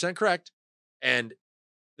 You're 100% correct. And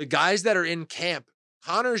the guys that are in camp,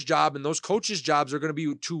 Conor's job and those coaches' jobs are going to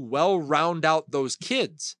be to well round out those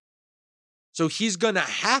kids. So he's going to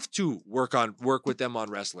have to work with them on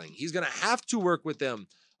wrestling. He's going to have to work with them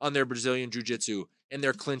on their Brazilian Jiu-Jitsu and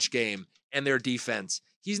their clinch game and their defense.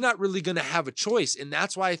 He's not really going to have a choice. And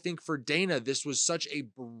that's why I think for Dana, this was such a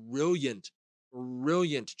brilliant,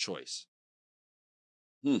 brilliant choice.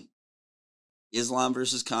 Islam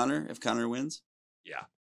versus Conor, if Conor wins? Yeah.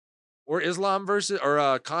 Or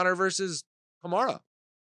Conor versus Kamaru.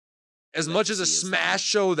 As much as a smash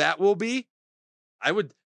show that will be,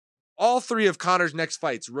 all three of Conor's next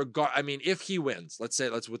fights, if he wins, let's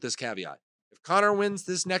with this caveat. If Conor wins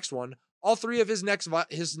this next one, all three of his next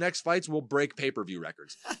fights will break pay-per-view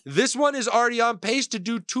records. This one is already on pace to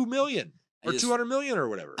do 2 million or 200 million or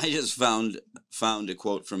whatever. I just found a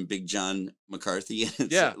quote from Big John McCarthy. And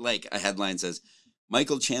it's like a headline says,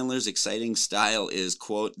 Michael Chandler's exciting style is,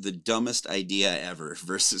 quote, the dumbest idea ever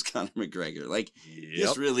versus Conor McGregor. Like,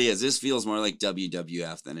 This really is. This feels more like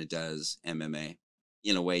WWF than it does MMA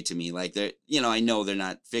in a way to me. Like, I know they're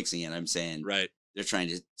not fixing it. I'm saying, right. They're trying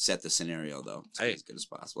to set the scenario, though, as good as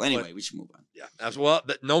possible. Anyway, we should move on. Yeah, absolutely.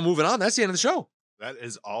 Well, no moving on. That's the end of the show. That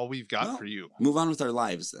is all we've got for you. Move on with our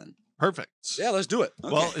lives, then. Perfect. Yeah, let's do it.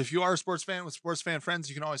 Okay. Well, if you are a sports fan with sports fan friends,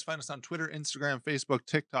 you can always find us on Twitter, Instagram, Facebook,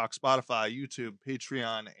 TikTok, Spotify, YouTube,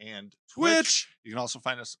 Patreon, and Twitch. You can also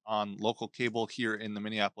find us on local cable here in the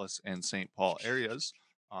Minneapolis and St. Paul areas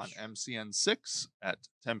on MCN6 at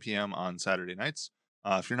 10 p.m. on Saturday nights.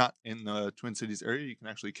 If you're not in the Twin Cities area, you can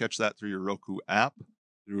actually catch that through your Roku app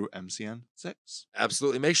through MCN6.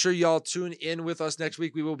 Absolutely. Make sure y'all tune in with us next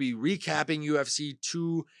week. We will be recapping UFC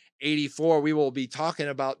 284. We will be talking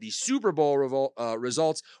about the Super Bowl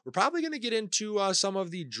results. We're probably going to get into some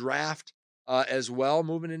of the draft as well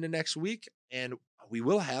moving into next week. And we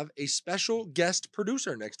will have a special guest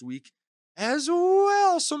producer next week as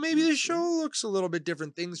well. So maybe the show looks a little bit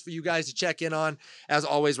different. Things for you guys to check in on. As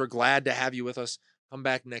always, we're glad to have you with us. Come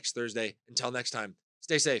back next Thursday. Until next time,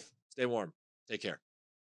 stay safe, stay warm, take care.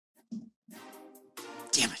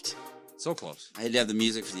 Damn it. So close. I had to have the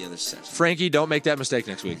music for the other session. Frankie, don't make that mistake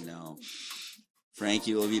next week. No.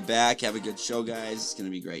 Frankie will be back. Have a good show, guys. It's going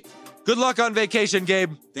to be great. Good luck on vacation,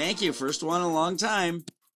 Gabe. Thank you. First one in a long time.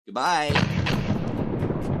 Goodbye.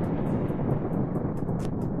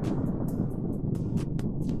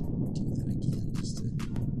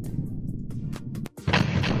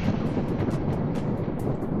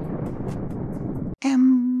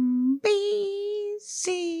 NBC.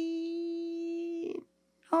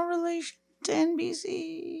 No relation to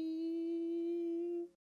NBC.